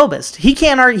transphobist. He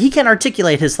can't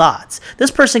articulate his thoughts.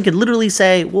 This person could literally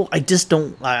say, "Well, I just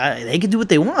don't. They can do what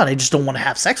they want. I just don't want to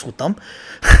have sex with them."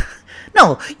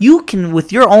 No, you can,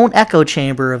 with your own echo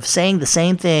chamber of saying the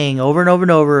same thing over and over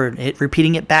and over, and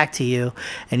repeating it back to you,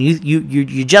 and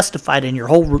you justified in your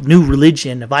whole new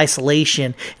religion of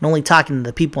isolation and only talking to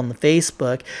the people on the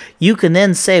Facebook. You can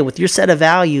then say with your set of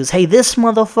values, hey, this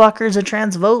motherfucker is a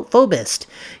transphobist.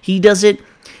 He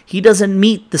doesn't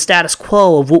meet the status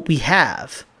quo of what we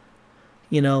have.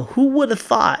 Who would have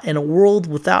thought in a world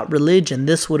without religion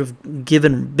this would have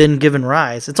been given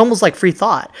rise? It's almost like free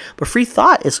thought. But free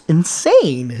thought is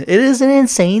insane. It is an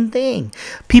insane thing.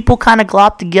 People kind of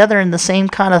glop together in the same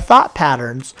kind of thought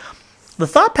patterns. The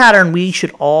thought pattern we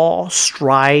should all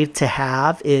strive to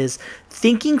have is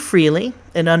thinking freely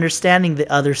and understanding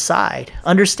the other side.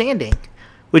 Understanding,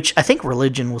 which I think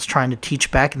religion was trying to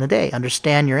teach back in the day.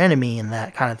 Understand your enemy and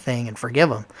that kind of thing and forgive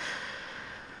them.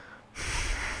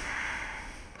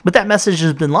 But that message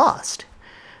has been lost.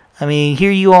 I mean,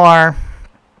 here you are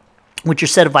with your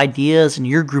set of ideas and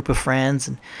your group of friends,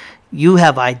 and you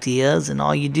have ideas, and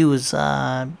all you do is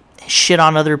shit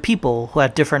on other people who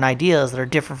have different ideas that are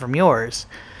different from yours.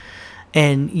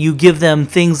 And you give them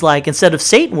things like, instead of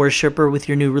Satan worshiper with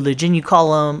your new religion, you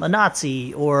call them a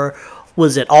Nazi, or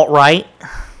was it alt-right?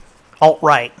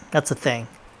 Alt-right, that's a thing.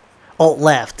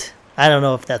 Alt-left, I don't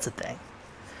know if that's a thing.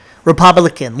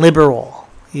 Republican, liberal.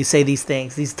 You say these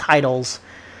things, these titles,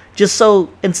 just so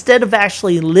instead of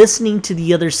actually listening to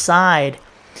the other side,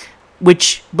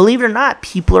 which, believe it or not,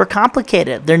 people are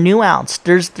complicated. They're nuanced.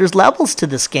 There's levels to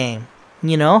this game.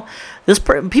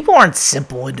 People aren't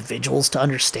simple individuals to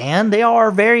understand. They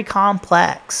are very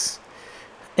complex.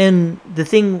 And the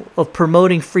thing of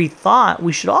promoting free thought,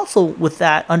 we should also, with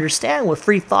that, understand what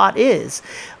free thought is.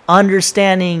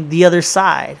 Understanding the other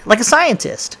side, like a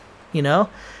scientist,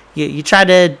 You try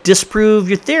to disprove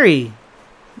your theory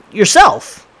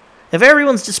yourself. If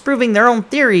everyone's disproving their own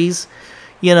theories,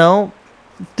 through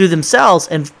themselves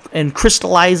and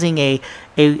crystallizing a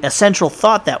central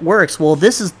thought that works, well,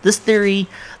 this theory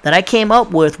that I came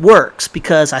up with works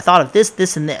because I thought of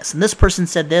this, and this person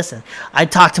said this, and I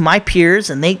talked to my peers,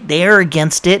 and they are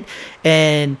against it,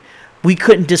 and we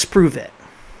couldn't disprove it.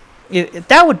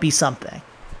 That would be something.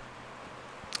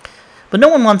 But no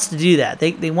one wants to do that.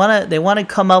 They want to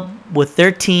come up with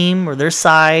their team or their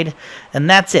side, and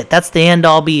that's it. That's the end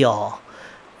all be all.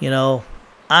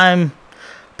 I'm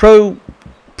pro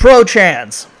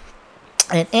trans,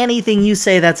 and anything you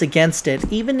say that's against it,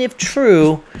 even if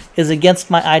true, is against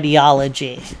my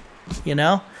ideology.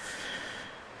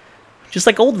 Just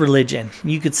like old religion,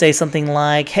 you could say something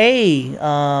like, "Hey,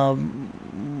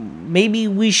 maybe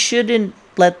we shouldn't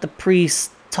let the priests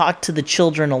talk to the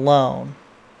children alone."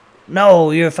 No,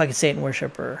 you're a fucking Satan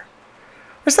worshiper.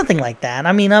 Or something like that.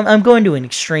 I mean, I'm going to an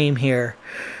extreme here.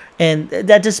 And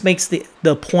that just makes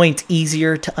the point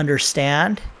easier to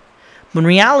understand. But in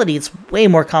reality, it's way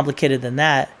more complicated than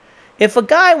that. If a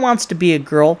guy wants to be a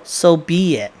girl, so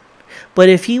be it. But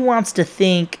if he wants to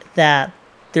think that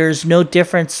there's no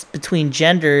difference between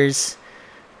genders,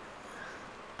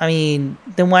 I mean,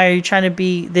 then why are you trying to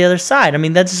be the other side? I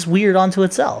mean, that's just weird onto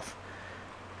itself.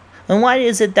 And why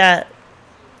is it that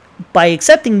by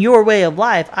accepting your way of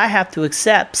life, I have to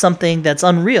accept something that's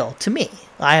unreal to me?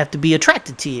 I have to be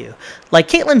attracted to you. Like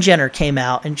Caitlyn Jenner came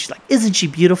out and she's like, "Isn't she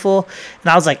beautiful?"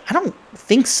 And I was like, I don't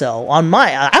think so.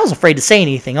 I was afraid to say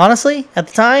anything, honestly, at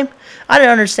the time. I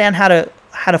didn't understand how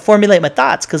to formulate my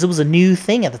thoughts because it was a new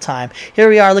thing at the time. Here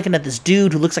we are looking at this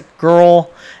dude who looks like a girl,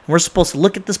 and we're supposed to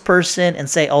look at this person and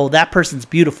say, "Oh, that person's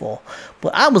beautiful."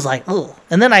 But I was like, "Ugh."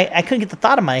 And then I couldn't get the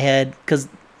thought in my head because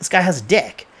this guy has a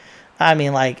dick. I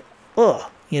mean, like, ugh,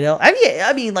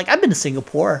 I mean, like, I've been to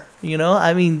Singapore,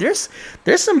 I mean, there's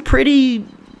some pretty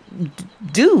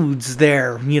dudes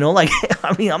there, like,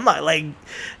 I mean, I'm not like,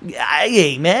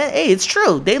 hey, man, hey, it's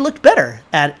true. They were better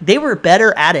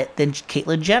at it than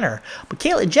Caitlyn Jenner. But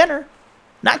Caitlyn Jenner,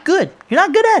 not good. You're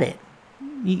not good at it.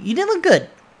 You didn't look good.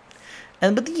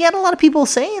 But you had a lot of people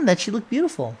saying that she looked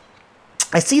beautiful.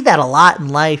 I see that a lot in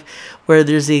life where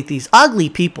there's these ugly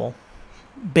people,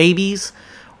 babies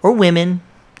or women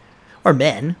or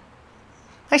men.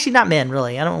 Actually, not men,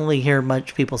 really. I don't really hear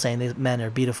much people saying these men are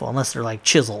beautiful unless they're, like,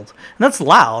 chiseled. And that's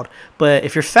loud. But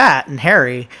if you're fat and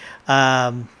hairy,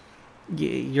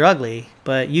 you're ugly.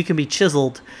 But you can be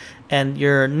chiseled, and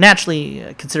you're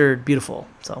naturally considered beautiful.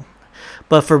 So,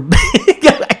 but for...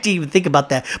 I didn't even think about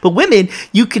that. But women,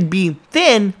 you could be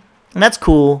thin, and that's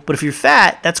cool. But if you're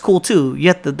fat, that's cool, too. You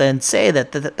have to then say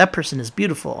that person is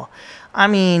beautiful. I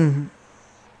mean,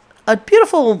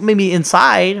 beautiful maybe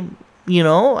inside...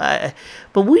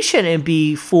 but we shouldn't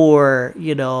be for,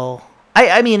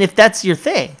 I mean, if that's your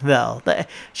thing, though, you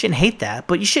shouldn't hate that,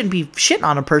 but you shouldn't be shitting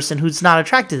on a person who's not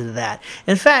attracted to that.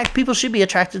 In fact, people should be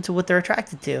attracted to what they're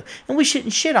attracted to, and we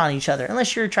shouldn't shit on each other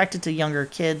unless you're attracted to younger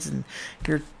kids and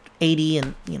you're 80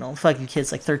 and, fucking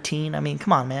kids like 13. I mean,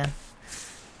 come on, man.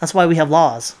 That's why we have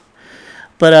laws.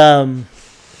 But,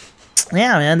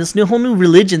 yeah, man, this whole new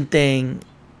religion thing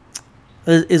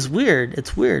is weird.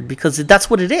 It's weird because that's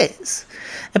what it is.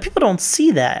 And people don't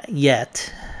see that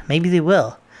yet. Maybe they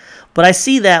will. But I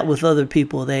see that with other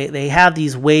people. They have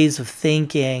these ways of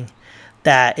thinking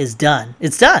that is done.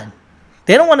 It's done.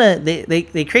 They don't want to.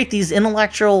 They create these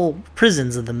intellectual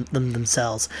prisons of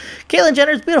themselves. Caitlyn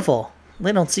Jenner is beautiful.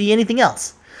 They don't see anything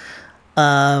else.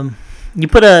 You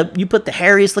put the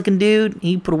hairiest looking dude.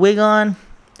 He put a wig on.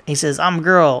 He says, "I'm a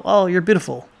girl." Oh, you're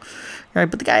beautiful. All right,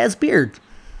 but the guy has a beard.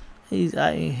 He's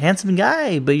a handsome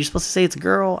guy, but you're supposed to say it's a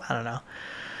girl. I don't know.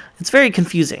 It's very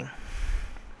confusing.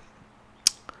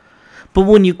 But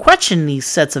when you question these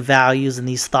sets of values and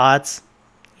these thoughts,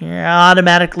 you're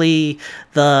automatically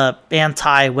the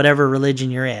anti-whatever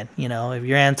religion you're in. If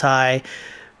you're anti-gay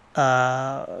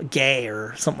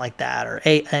or something like that, or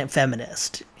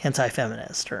feminist,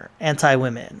 anti-feminist, or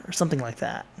anti-women, or something like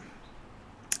that.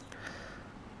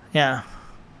 Yeah,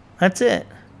 that's it.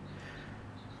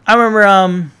 I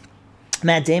remember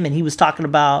Matt Damon, he was talking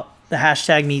about the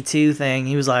hashtag #MeToo thing.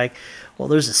 He was like, well,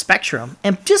 there's a spectrum.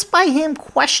 And just by him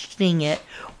questioning it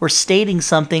or stating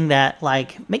something that,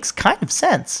 makes kind of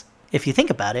sense, if you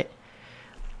think about it,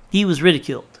 he was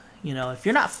ridiculed. If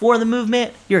you're not for the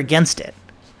movement, you're against it.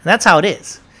 And that's how it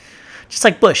is. Just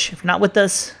like Bush. If you're not with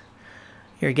us,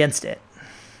 you're against it.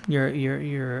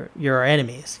 You're our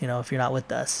enemies, if you're not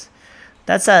with us.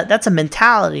 That's a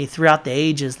mentality throughout the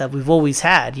ages that we've always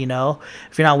had, If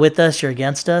you're not with us, you're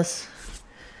against us.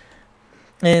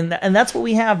 And that's what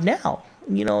we have now.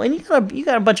 And you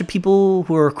got a bunch of people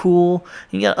who are cool,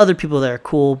 and you got other people that are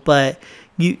cool, but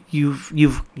you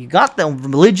got the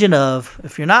religion of,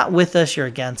 if you're not with us, you're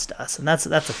against us, and that's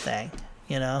a thing,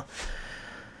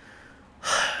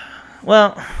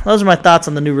 Well, those are my thoughts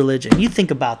on the new religion. You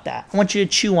think about that. I want you to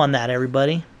chew on that,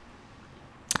 everybody.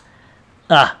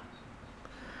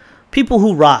 People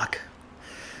who rock.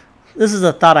 This is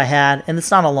a thought I had, and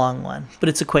it's not a long one, but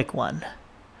it's a quick one.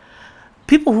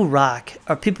 People who rock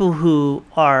are people who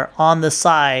are on the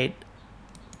side.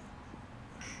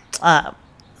 How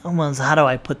do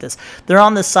I put this? They're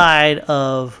on the side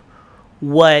of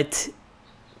they're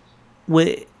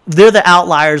the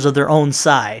outliers of their own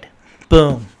side.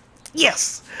 Boom.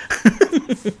 Yes.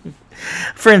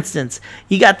 For instance,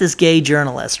 you got this gay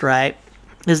journalist, right?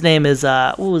 His name is,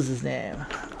 what was his name?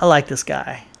 I like this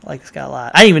guy. I like this guy a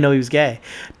lot. I didn't even know he was gay.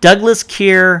 Douglas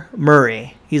Keir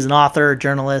Murray. He's an author,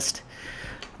 journalist,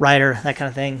 writer, that kind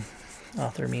of thing.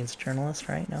 Author means journalist,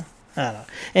 right? No? I don't know.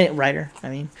 And writer, I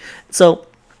mean. So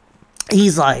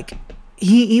he's like,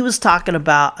 he was talking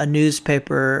about a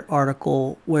newspaper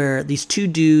article where these two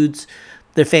dudes,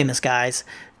 they're famous guys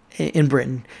in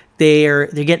Britain, they're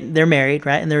married,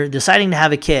 right? And they're deciding to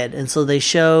have a kid. And so they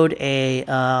showed a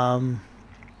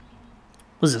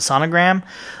sonogram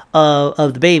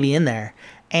of the baby in there,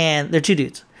 and they're two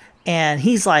dudes. And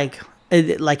he's like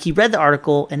he read the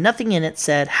article, and nothing in it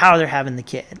said how they're having the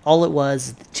kid. All it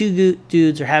was, the two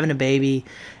dudes are having a baby,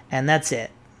 and that's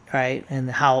it, right? And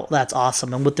how that's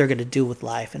awesome, and what they're gonna do with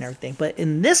life and everything. But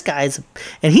in this guy's,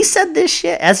 and he said this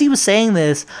shit as he was saying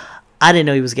this. I didn't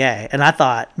know he was gay, and I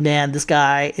thought, man, this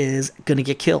guy is gonna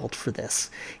get killed for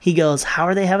this. He goes, how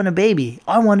are they having a baby?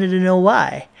 I wanted to know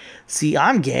why. See,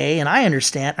 I'm gay, and I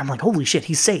understand. I'm like, holy shit,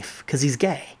 he's safe because he's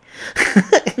gay.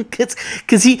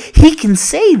 Because he can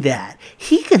say that.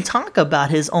 He can talk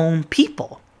about his own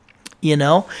people,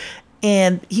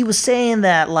 And he was saying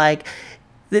that,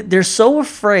 they're so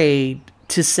afraid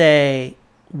to say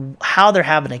how they're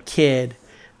having a kid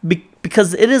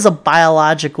because it is a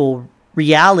biological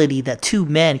reality that two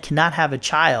men cannot have a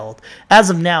child. As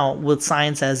of now, with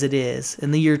science as it is,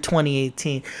 in the year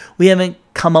 2018, we haven't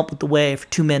come up with the way for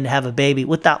two men to have a baby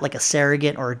without a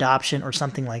surrogate or adoption or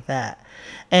something like that.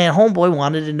 And homeboy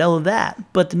wanted to know that.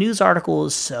 But the news article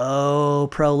is so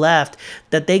pro-left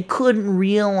that they couldn't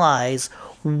realize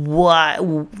what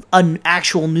an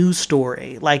actual news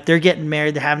story. They're getting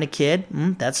married, they're having a kid.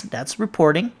 That's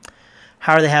reporting.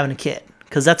 How are they having a kid?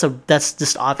 Because that's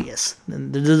just obvious.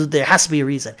 There has to be a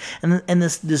reason. And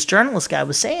this journalist guy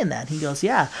was saying that. He goes,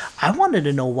 yeah, I wanted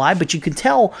to know why, but you can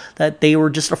tell that they were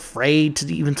just afraid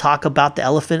to even talk about the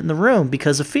elephant in the room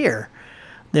because of fear.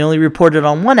 They only reported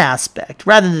on one aspect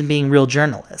rather than being real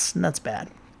journalists, and that's bad.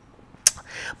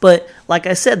 But like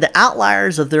I said, the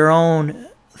outliers of their own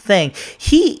thing.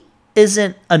 He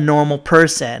isn't a normal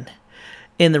person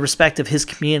in the respect of his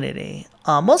community.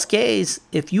 Most gays,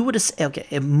 if you would have, okay,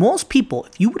 if most people,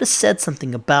 if you would have said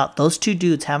something about those two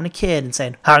dudes having a kid and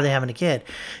saying, how are they having a kid?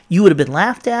 You would have been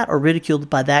laughed at or ridiculed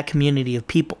by that community of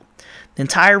people. The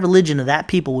entire religion of that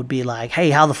people would be like, hey,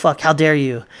 how dare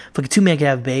you? Fucking two men could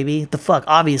have a baby. The fuck,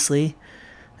 obviously.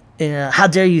 How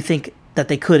dare you think that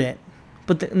they couldn't?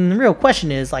 But the real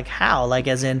question is, like, how? Like,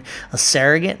 as in a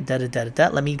surrogate?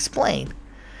 Let me explain.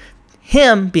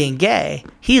 Him being gay,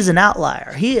 he's an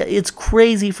outlier. It's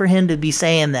crazy for him to be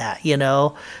saying that,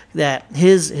 that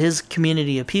his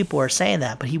community of people are saying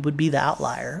that, but he would be the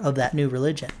outlier of that new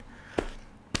religion.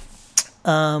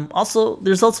 Also,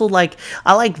 there's also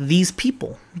I like these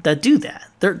people that do that.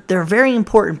 They're very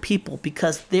important people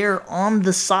because they're on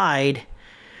the side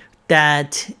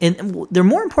that, and they're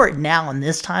more important now in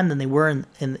this time than they were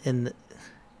in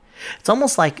it's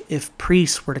almost like if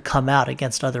priests were to come out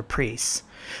against other priests.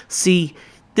 See,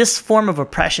 this form of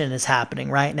oppression is happening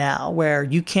right now where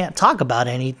you can't talk about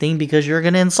anything because you're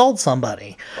going to insult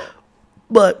somebody.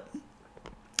 But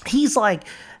he's like,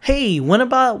 hey,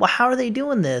 how are they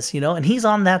doing this? And he's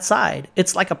on that side.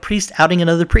 It's like a priest outing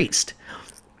another priest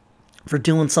for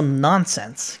doing some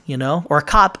nonsense, or a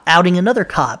cop outing another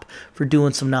cop for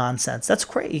doing some nonsense. That's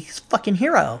great. He's a fucking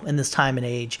hero in this time and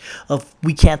age of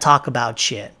we can't talk about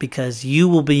shit because you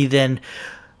will be then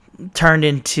turned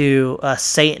into a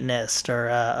Satanist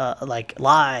or like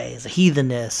lies, a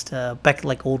heathenist, back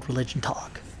like old religion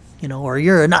talk, or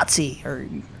you're a Nazi or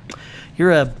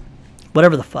you're a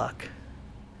whatever the fuck.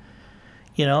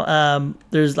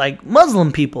 There's like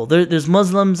Muslim people. There's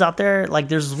Muslims out there. Like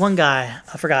there's one guy,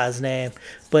 I forgot his name,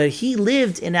 but he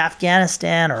lived in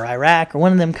Afghanistan or Iraq or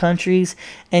one of them countries,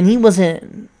 and he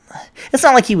wasn't. It's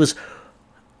not like he was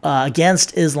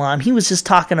against Islam. He was just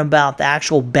talking about the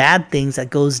actual bad things that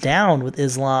goes down with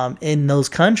Islam in those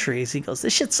countries. He goes,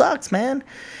 this shit sucks, man.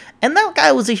 And that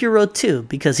guy was a hero too,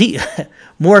 because he,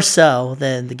 more so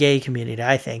than the gay community,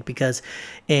 I think, because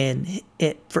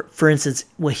for instance,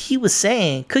 what he was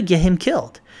saying could get him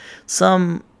killed.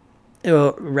 Some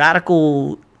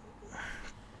radical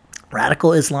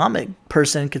Islamic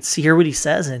person could hear what he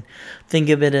says and think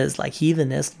of it as like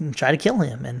heathenist and try to kill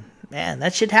him. And man,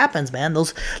 that shit happens, man.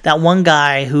 That one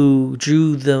guy who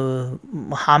drew the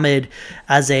Muhammad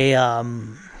as I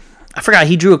forgot,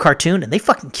 he drew a cartoon and they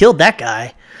fucking killed that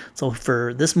guy. So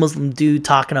for this Muslim dude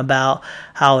talking about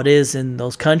how it is in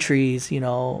those countries,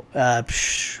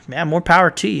 man, more power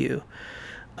to you.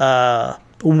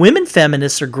 Women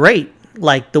feminists are great.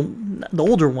 Like the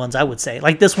older ones, I would say.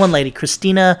 Like this one lady,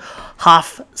 Christina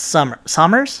Hoff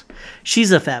Sommers.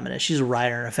 She's a feminist. She's a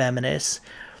writer and a feminist.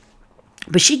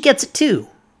 But she gets it too.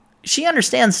 She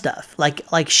understands stuff.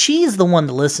 Like she's the one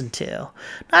to listen to.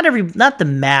 Not the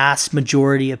mass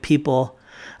majority of people.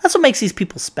 That's what makes these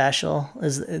people special,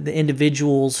 is the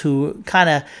individuals who kind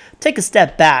of take a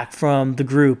step back from the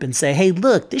group and say, hey,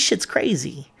 look, this shit's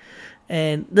crazy.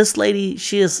 And this lady,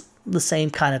 she is the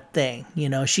same kind of thing.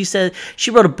 She said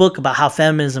she wrote a book about how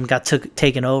feminism got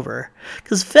taken over.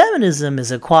 Because feminism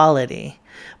is equality.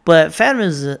 But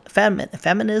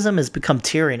feminism has become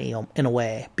tyranny in a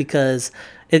way because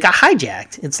it got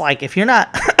hijacked. It's like if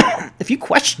you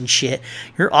question shit,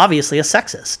 you're obviously a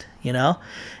sexist,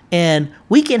 And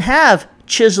we can have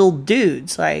chiseled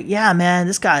dudes. Like, yeah, man,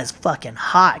 this guy is fucking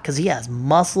hot because he has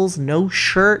muscles, no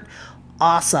shirt.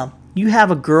 Awesome. You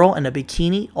have a girl in a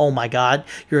bikini. Oh my God,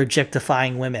 you're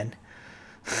objectifying women.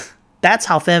 That's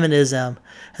how feminism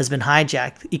has been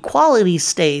hijacked. Equality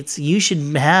states you should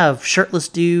have shirtless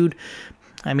dude.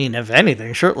 I mean, if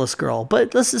anything, shirtless girl.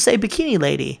 But let's just say bikini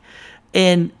lady.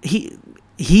 And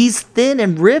he's thin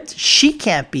and ripped. She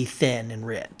can't be thin and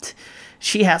ripped.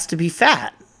 She has to be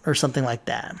fat or something like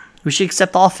that. We should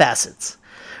accept all facets,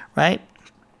 right?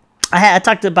 I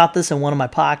talked about this in one of my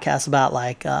podcasts about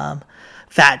like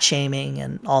fat shaming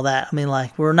and all that. I mean,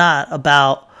 like we're not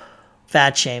about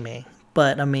fat shaming.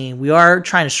 But, I mean, we are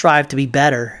trying to strive to be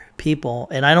better people.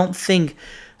 And I don't think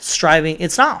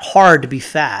it's not hard to be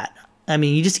fat. I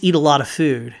mean, you just eat a lot of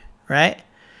food, right?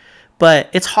 But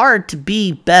it's hard to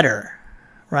be better,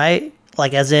 right?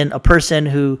 Like as in a person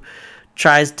who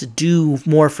tries to do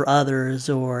more for others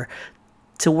or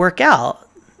to work out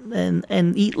and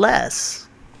eat less,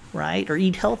 right? Or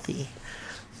eat healthy.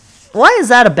 Why is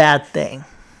that a bad thing,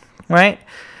 right?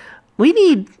 We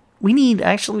need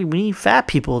fat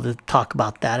people to talk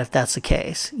about that if that's the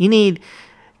case.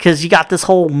 Because you got this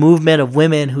whole movement of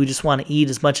women who just want to eat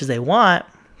as much as they want,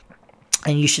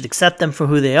 and you should accept them for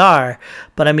who they are.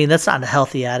 But I mean, that's not a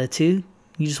healthy attitude.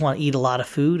 You just want to eat a lot of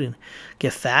food and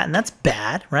get fat, and that's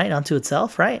bad, right? Unto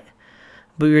itself, right?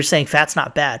 But we were saying fat's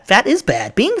not bad. Fat is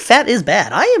bad. Being fat is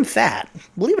bad. I am fat,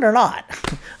 believe it or not.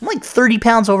 I'm like 30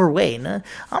 pounds overweight.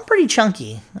 I'm pretty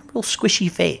chunky. A real squishy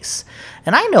face.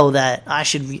 And I know that I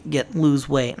should lose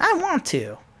weight. I want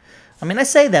to. I mean, I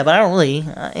say that, but I don't really.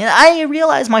 And I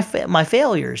realize my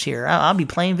failures here. I'll be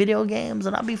playing video games,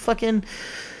 and I'll be fucking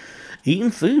eating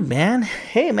food, man.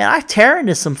 Hey, man, I tear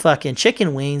into some fucking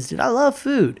chicken wings, dude. I love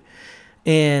food.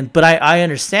 But I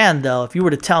understand, though, if you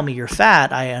were to tell me you're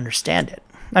fat, I understand it.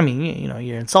 I mean,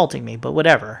 you're insulting me, but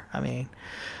whatever. I mean,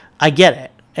 I get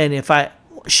it. And if I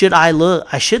should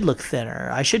look thinner.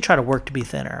 I should try to work to be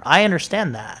thinner. I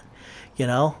understand that,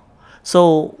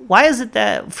 So why is it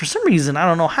that, for some reason, I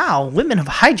don't know how, women have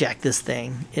hijacked this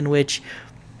thing in which,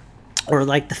 or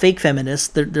like the fake feminists,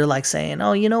 they're like saying,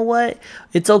 oh, you know what?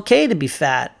 It's okay to be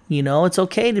fat. It's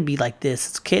okay to be like this.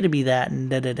 It's okay to be that, and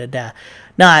da-da-da-da.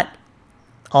 Not,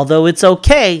 although it's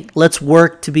okay, let's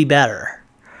work to be better.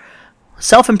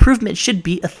 Self-improvement should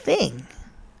be a thing,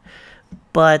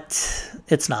 but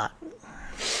it's not.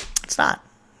 It's not.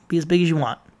 Be as big as you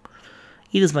want.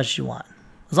 Eat as much as you want.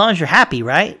 As long as you're happy,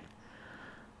 right?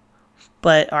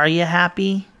 But are you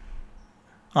happy?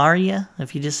 Are you?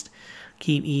 If you just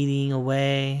keep eating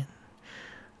away?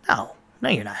 No,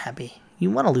 you're not happy. You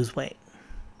want to lose weight.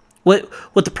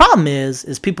 What the problem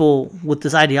is people with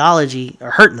this ideology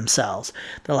are hurting themselves.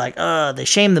 They're like, they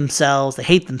shame themselves, they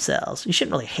hate themselves. You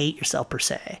shouldn't really hate yourself per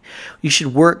se. You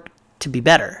should work to be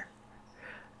better.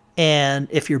 And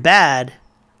if you're bad,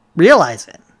 realize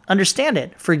it, understand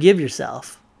it, forgive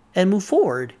yourself, and move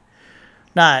forward.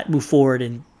 Not move forward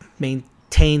and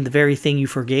maintain the very thing you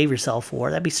forgave yourself for.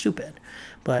 That'd be stupid.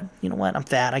 But you know what? I'm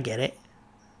fat. I get it.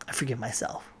 I forgive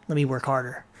myself. Let me work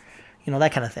harder.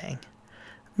 That kind of thing.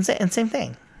 And same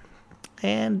thing.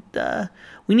 And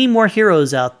we need more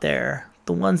heroes out there.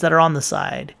 The ones that are on the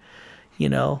side.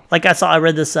 Like I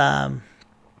read this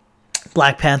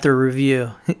Black Panther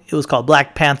review. It was called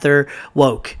Black Panther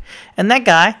Woke. And that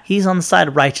guy, he's on the side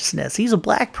of righteousness. He's a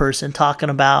black person talking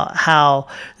about how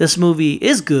this movie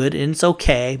is good and it's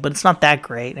okay, but it's not that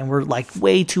great. And we're like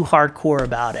way too hardcore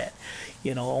about it.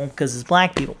 Because it's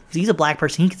black people. He's a black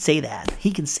person. He can say that.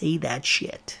 He can say that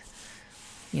shit.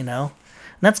 And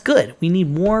that's good. We need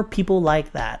more people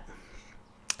like that.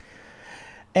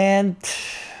 And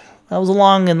that was a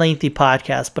long and lengthy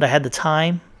podcast, but I had the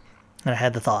time and I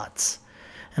had the thoughts.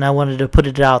 And I wanted to put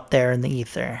it out there in the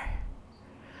ether.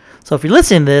 So if you're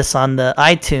listening to this on the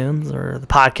iTunes or the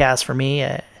podcast for me,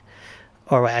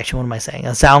 or actually, what am I saying?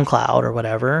 A SoundCloud or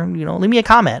whatever, leave me a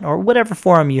comment or whatever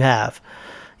forum you have.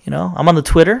 I'm on the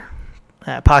Twitter,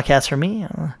 podcast for me,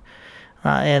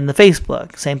 and the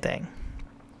Facebook, same thing.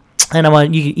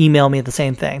 And you can email me at the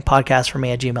same thing,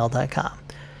 podcastforme@gmail.com.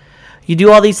 You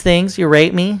do all these things, you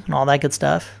rate me, and all that good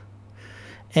stuff.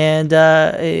 And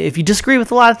if you disagree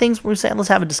with a lot of things we're saying, let's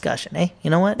have a discussion, eh? You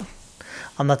know what?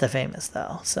 I'm not that famous,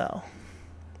 though, so,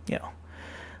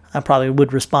 I probably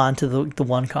would respond to the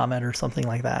one comment or something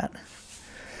like that.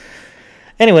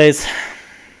 Anyways,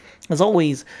 as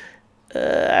always,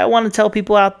 I want to tell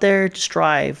people out there to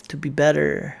strive to be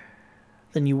better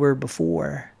than you were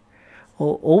before.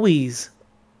 Always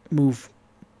move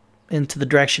into the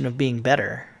direction of being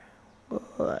better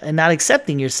and not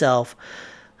accepting yourself,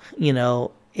 in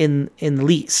the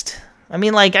least.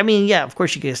 Yeah, of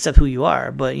course you can accept who you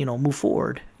are, but, move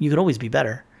forward. You can always be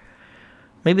better.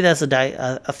 Maybe that's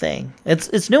a thing. It's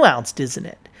nuanced, isn't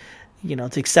it?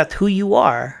 To accept who you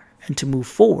are and to move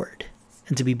forward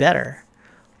and to be better.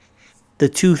 The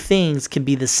two things can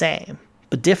be the same,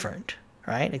 but different,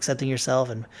 right? Accepting yourself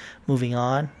and moving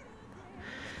on.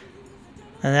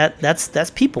 And that's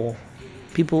people.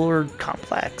 People are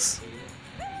complex.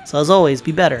 So as always,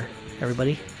 be better,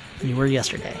 everybody, than you were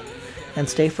yesterday. And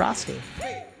stay frosty.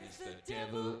 It's the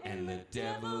devil, and the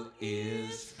devil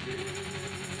is